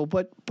philosophical,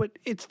 but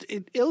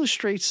it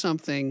illustrates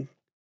something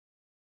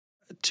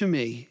to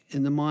me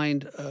in the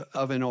mind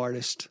of an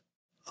artist.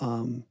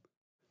 And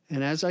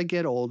as I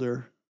get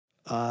older,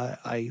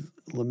 I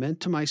lament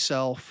to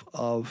myself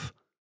of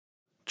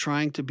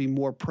trying to be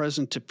more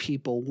present to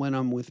people when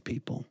I'm with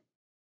people.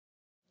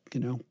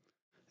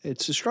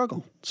 It's a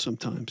struggle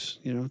sometimes,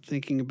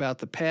 thinking about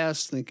the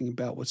past, thinking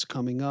about what's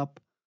coming up.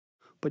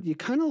 But you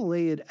kind of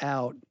lay it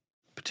out,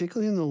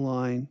 particularly in the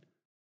line,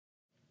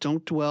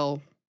 don't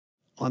dwell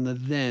on the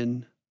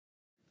then,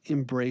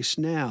 embrace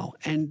now.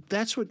 And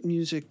that's what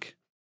music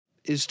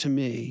is to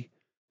me,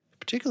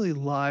 particularly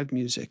live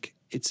music.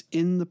 It's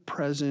in the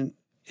present,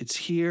 it's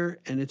here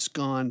and it's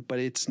gone, but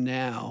it's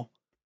now.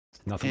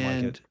 Nothing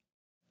like it.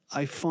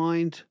 I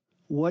find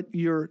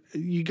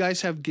you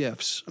guys have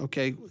gifts,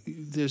 okay?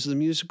 There's the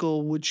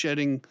musical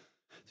woodshedding,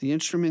 the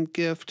instrument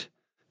gift.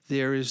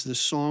 There is the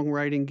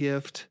songwriting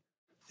gift.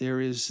 There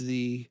is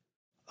the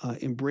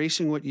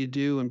embracing what you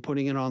do and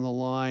putting it on the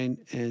line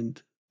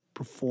and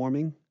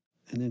performing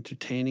and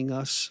entertaining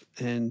us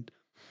and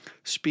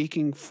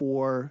speaking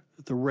for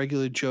the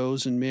regular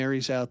Joes and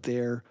Marys out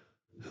there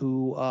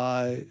who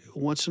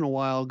once in a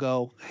while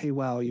go, hey,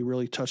 wow, you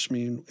really touched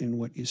me in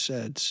what you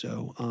said.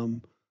 So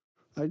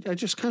I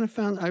just kind of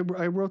found, I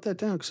wrote that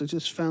down because I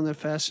just found that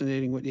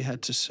fascinating what you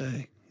had to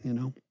say,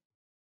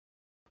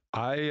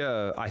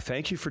 I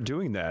thank you for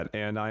doing that,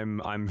 and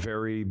I'm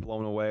very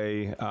blown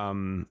away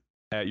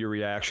at your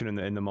reaction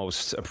in the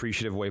most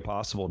appreciative way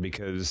possible,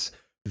 because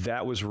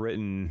that was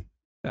written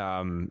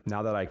now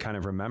that I kind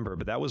of remember,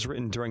 but that was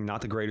written during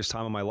not the greatest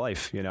time of my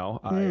life. It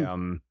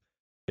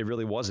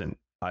really wasn't.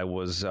 I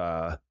was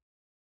I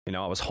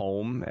was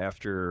home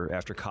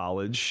after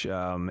college,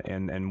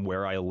 and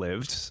where I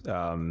lived.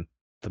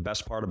 The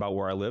best part about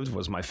where I lived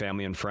was my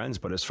family and friends,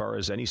 but as far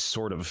as any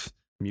sort of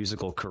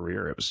musical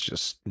career, it was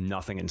just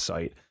nothing in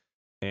sight.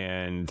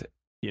 And,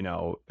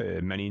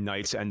 many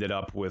nights ended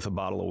up with a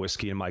bottle of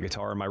whiskey and my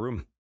guitar in my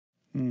room.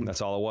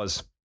 That's all it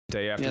was.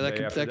 Day after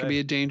day. That could be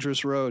a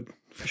dangerous road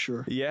for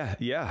sure. Yeah.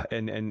 Yeah.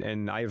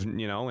 And I've,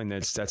 and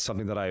that's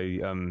something that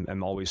I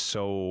am always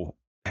so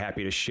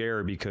happy to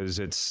share, because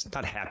it's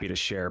not happy to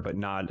share, but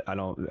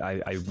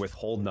I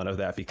withhold none of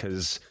that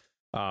because,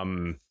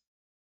 I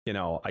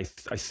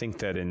think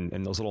that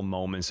in those little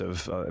moments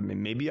of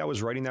maybe I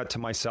was writing that to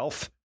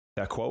myself,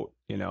 that quote,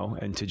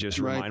 and to just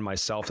remind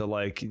myself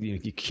that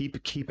you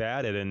keep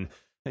at it and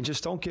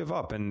just don't give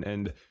up.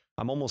 And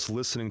I'm almost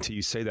listening to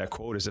you say that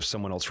quote as if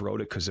someone else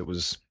wrote it, because it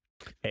was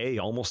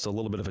almost a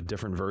little bit of a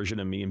different version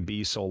of me, and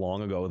B, so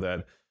long ago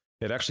that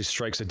it actually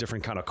strikes a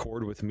different kind of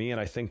chord with me.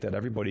 And I think that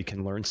everybody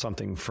can learn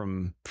something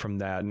from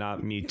that.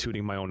 Not me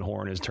tooting my own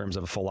horn in terms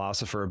of a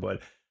philosopher,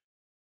 but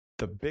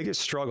the biggest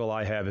struggle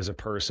I have as a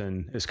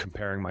person is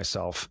comparing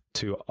myself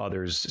to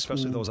others,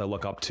 especially those I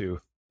look up to.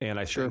 And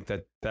I think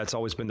that that's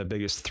always been the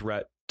biggest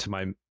threat to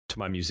my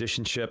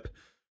musicianship,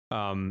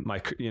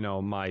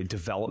 my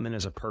development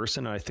as a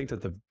person. And I think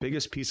that the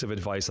biggest piece of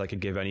advice I could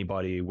give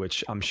anybody,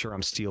 which I'm sure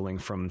I'm stealing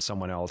from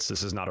someone else,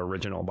 this is not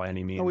original by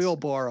any means. Oh, we all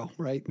borrow,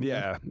 right?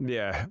 Yeah.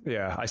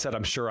 I said,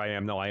 I'm sure I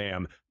am. No, I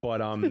am.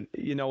 But,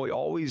 you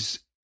always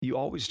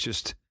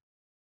just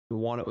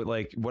want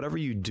to, whatever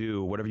you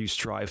do, whatever you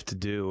strive to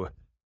do,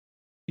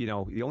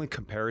 the only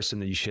comparison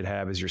that you should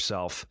have is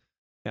yourself.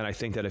 And I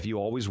think that if you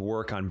always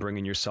work on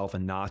bringing yourself a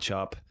notch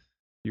up,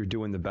 you're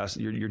doing the best,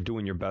 you're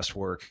doing your best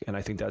work. And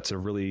I think that's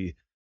one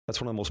of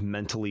the most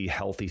mentally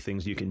healthy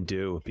things you can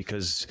do,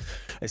 because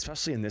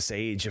especially in this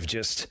age of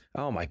just,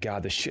 oh my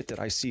God, the shit that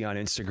I see on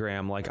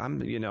Instagram,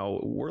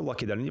 we're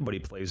lucky that anybody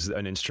plays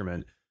an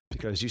instrument,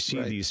 because you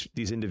see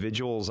these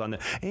individuals on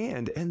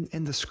and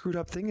the screwed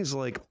up thing is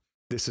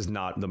this is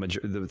not the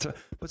majority,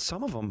 but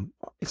some of them,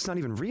 it's not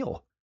even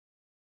real.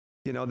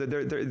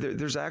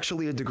 There's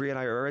actually a degree, and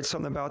I read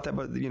something about that,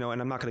 but and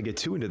I'm not going to get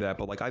too into that,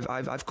 but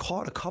I've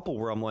caught a couple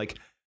where I'm like,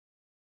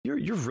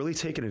 you're really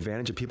taking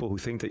advantage of people who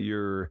think that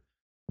you're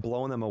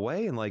blowing them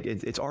away, and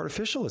it's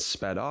artificial, it's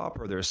sped up,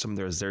 or there's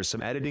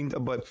some editing,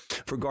 but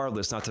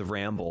regardless, not to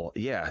ramble,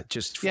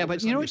 just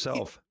focus on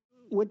yourself.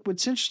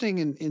 What's interesting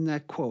in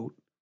that quote,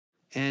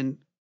 and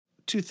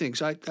two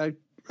things, I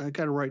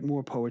got to write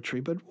more poetry,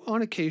 but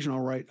on occasion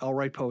I'll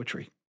write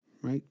poetry,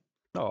 right?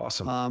 Oh,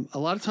 awesome. A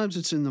lot of times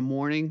it's in the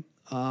morning.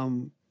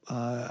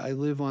 I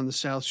live on the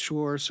South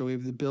Shore, so we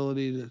have the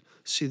ability to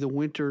see the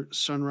winter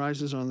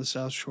sunrises on the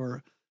South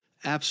Shore.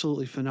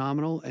 Absolutely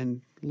phenomenal.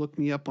 And look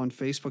me up on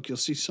Facebook. You'll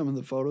see some of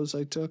the photos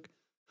I took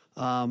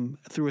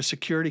through a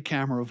security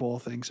camera, of all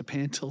things, a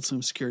pan tilt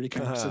zoom security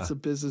camera. So it's the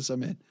business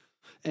I'm in.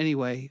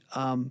 Anyway,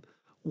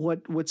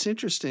 what's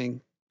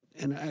interesting,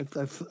 and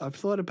I've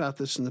thought about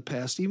this in the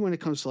past, even when it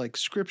comes to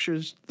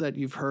scriptures that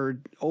you've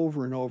heard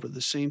over and over,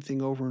 the same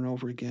thing over and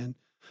over again.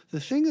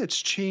 The thing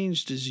that's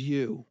changed is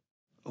you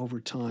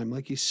over time.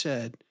 Like you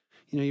said,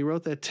 you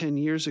wrote that 10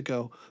 years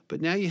ago,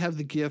 but now you have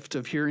the gift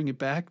of hearing it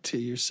back to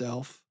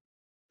yourself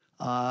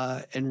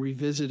and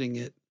revisiting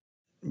it,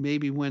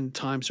 maybe when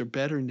times are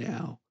better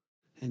now,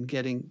 and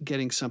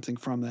getting something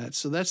from that.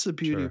 So that's the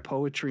beauty of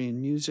poetry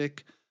and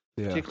music,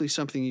 particularly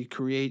something you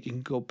create. You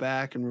can go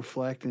back and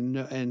reflect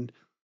and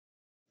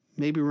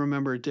maybe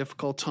remember a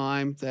difficult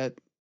time that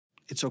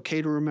it's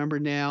okay to remember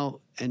now,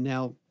 and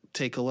now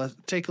take a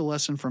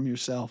lesson from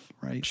yourself,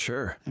 right?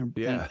 Sure.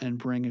 And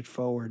bring it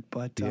forward.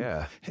 But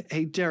yeah.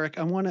 Hey, Derek,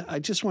 I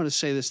just want to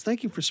say this.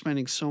 Thank you for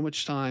spending so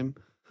much time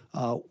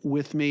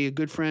with me. A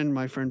good friend,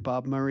 my friend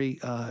Bob Murray,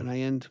 and I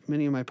end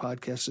many of my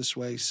podcasts this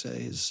way,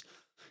 says,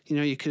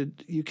 you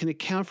can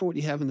account for what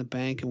you have in the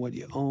bank and what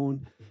you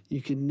own.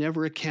 You can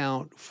never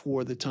account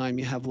for the time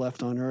you have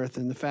left on earth.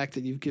 And the fact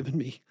that you've given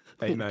me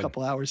a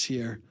couple hours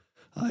here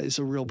is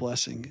a real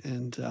blessing.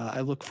 And I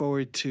look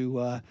forward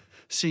to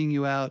seeing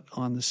you out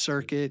on the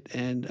circuit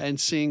and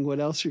seeing what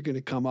else you're going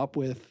to come up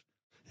with.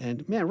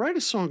 And man, write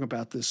a song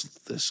about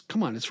this.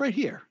 Come on, it's right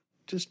here.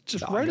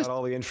 Just write. I got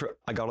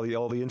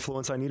all the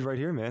influence I need right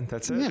here, man.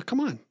 That's it. Yeah,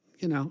 come on.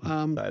 I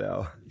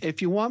know.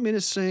 If you want me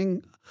to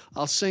sing,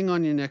 I'll sing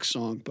on your next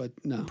song. But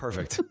no.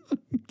 Perfect.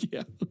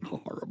 Yeah,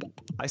 horrible.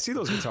 I see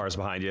those guitars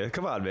behind you.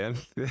 Come on, man.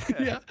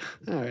 Yeah.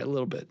 All right, a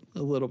little bit.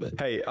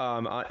 Hey,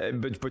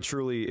 but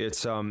truly,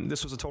 it's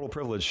this was a total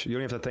privilege. You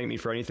don't have to thank me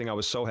for anything. I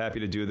was so happy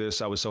to do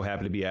this. I was so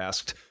happy to be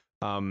asked.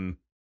 And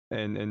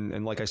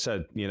like I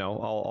said,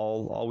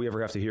 all we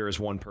ever have to hear is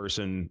one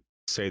person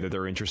say that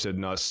they're interested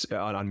in us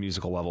on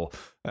musical level.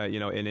 And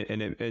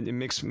it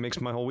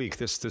makes my whole week.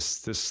 This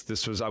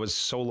was, I was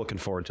so looking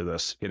forward to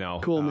this.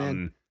 Cool,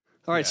 man.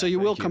 All right, yeah, so you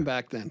will come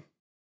back then.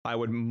 I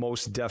would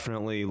most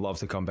definitely love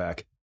to come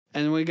back.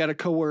 And we got to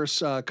coerce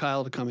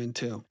Kyle to come in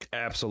too.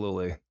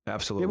 Absolutely. Yeah,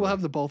 we'll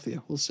have the both of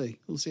you. We'll see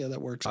how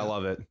that works out. I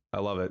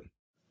love it.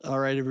 All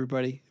right,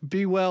 everybody.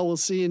 Be well. We'll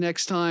see you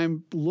next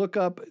time. Look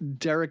up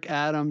Derek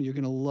Adam. You're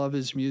going to love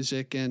his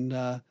music. And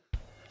I'm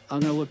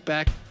going to look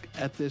back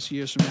at this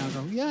years from now and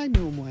go, yeah, I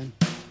knew him when.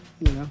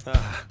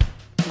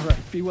 All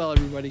right. Be well,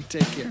 everybody.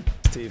 Take care.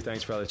 Steve,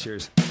 thanks, brother.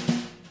 Cheers.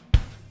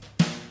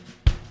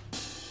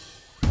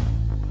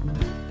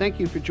 Thank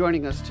you for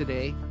joining us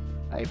today.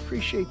 I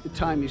appreciate the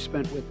time you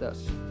spent with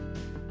us.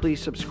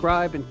 Please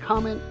subscribe and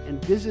comment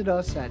and visit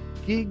us at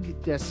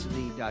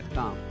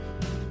gigdestiny.com.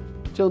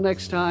 Till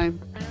next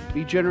time,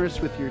 be generous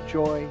with your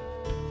joy,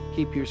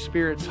 keep your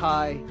spirits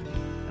high,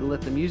 and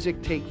let the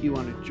music take you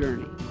on a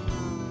journey.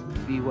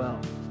 Be well.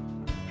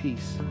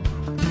 Peace.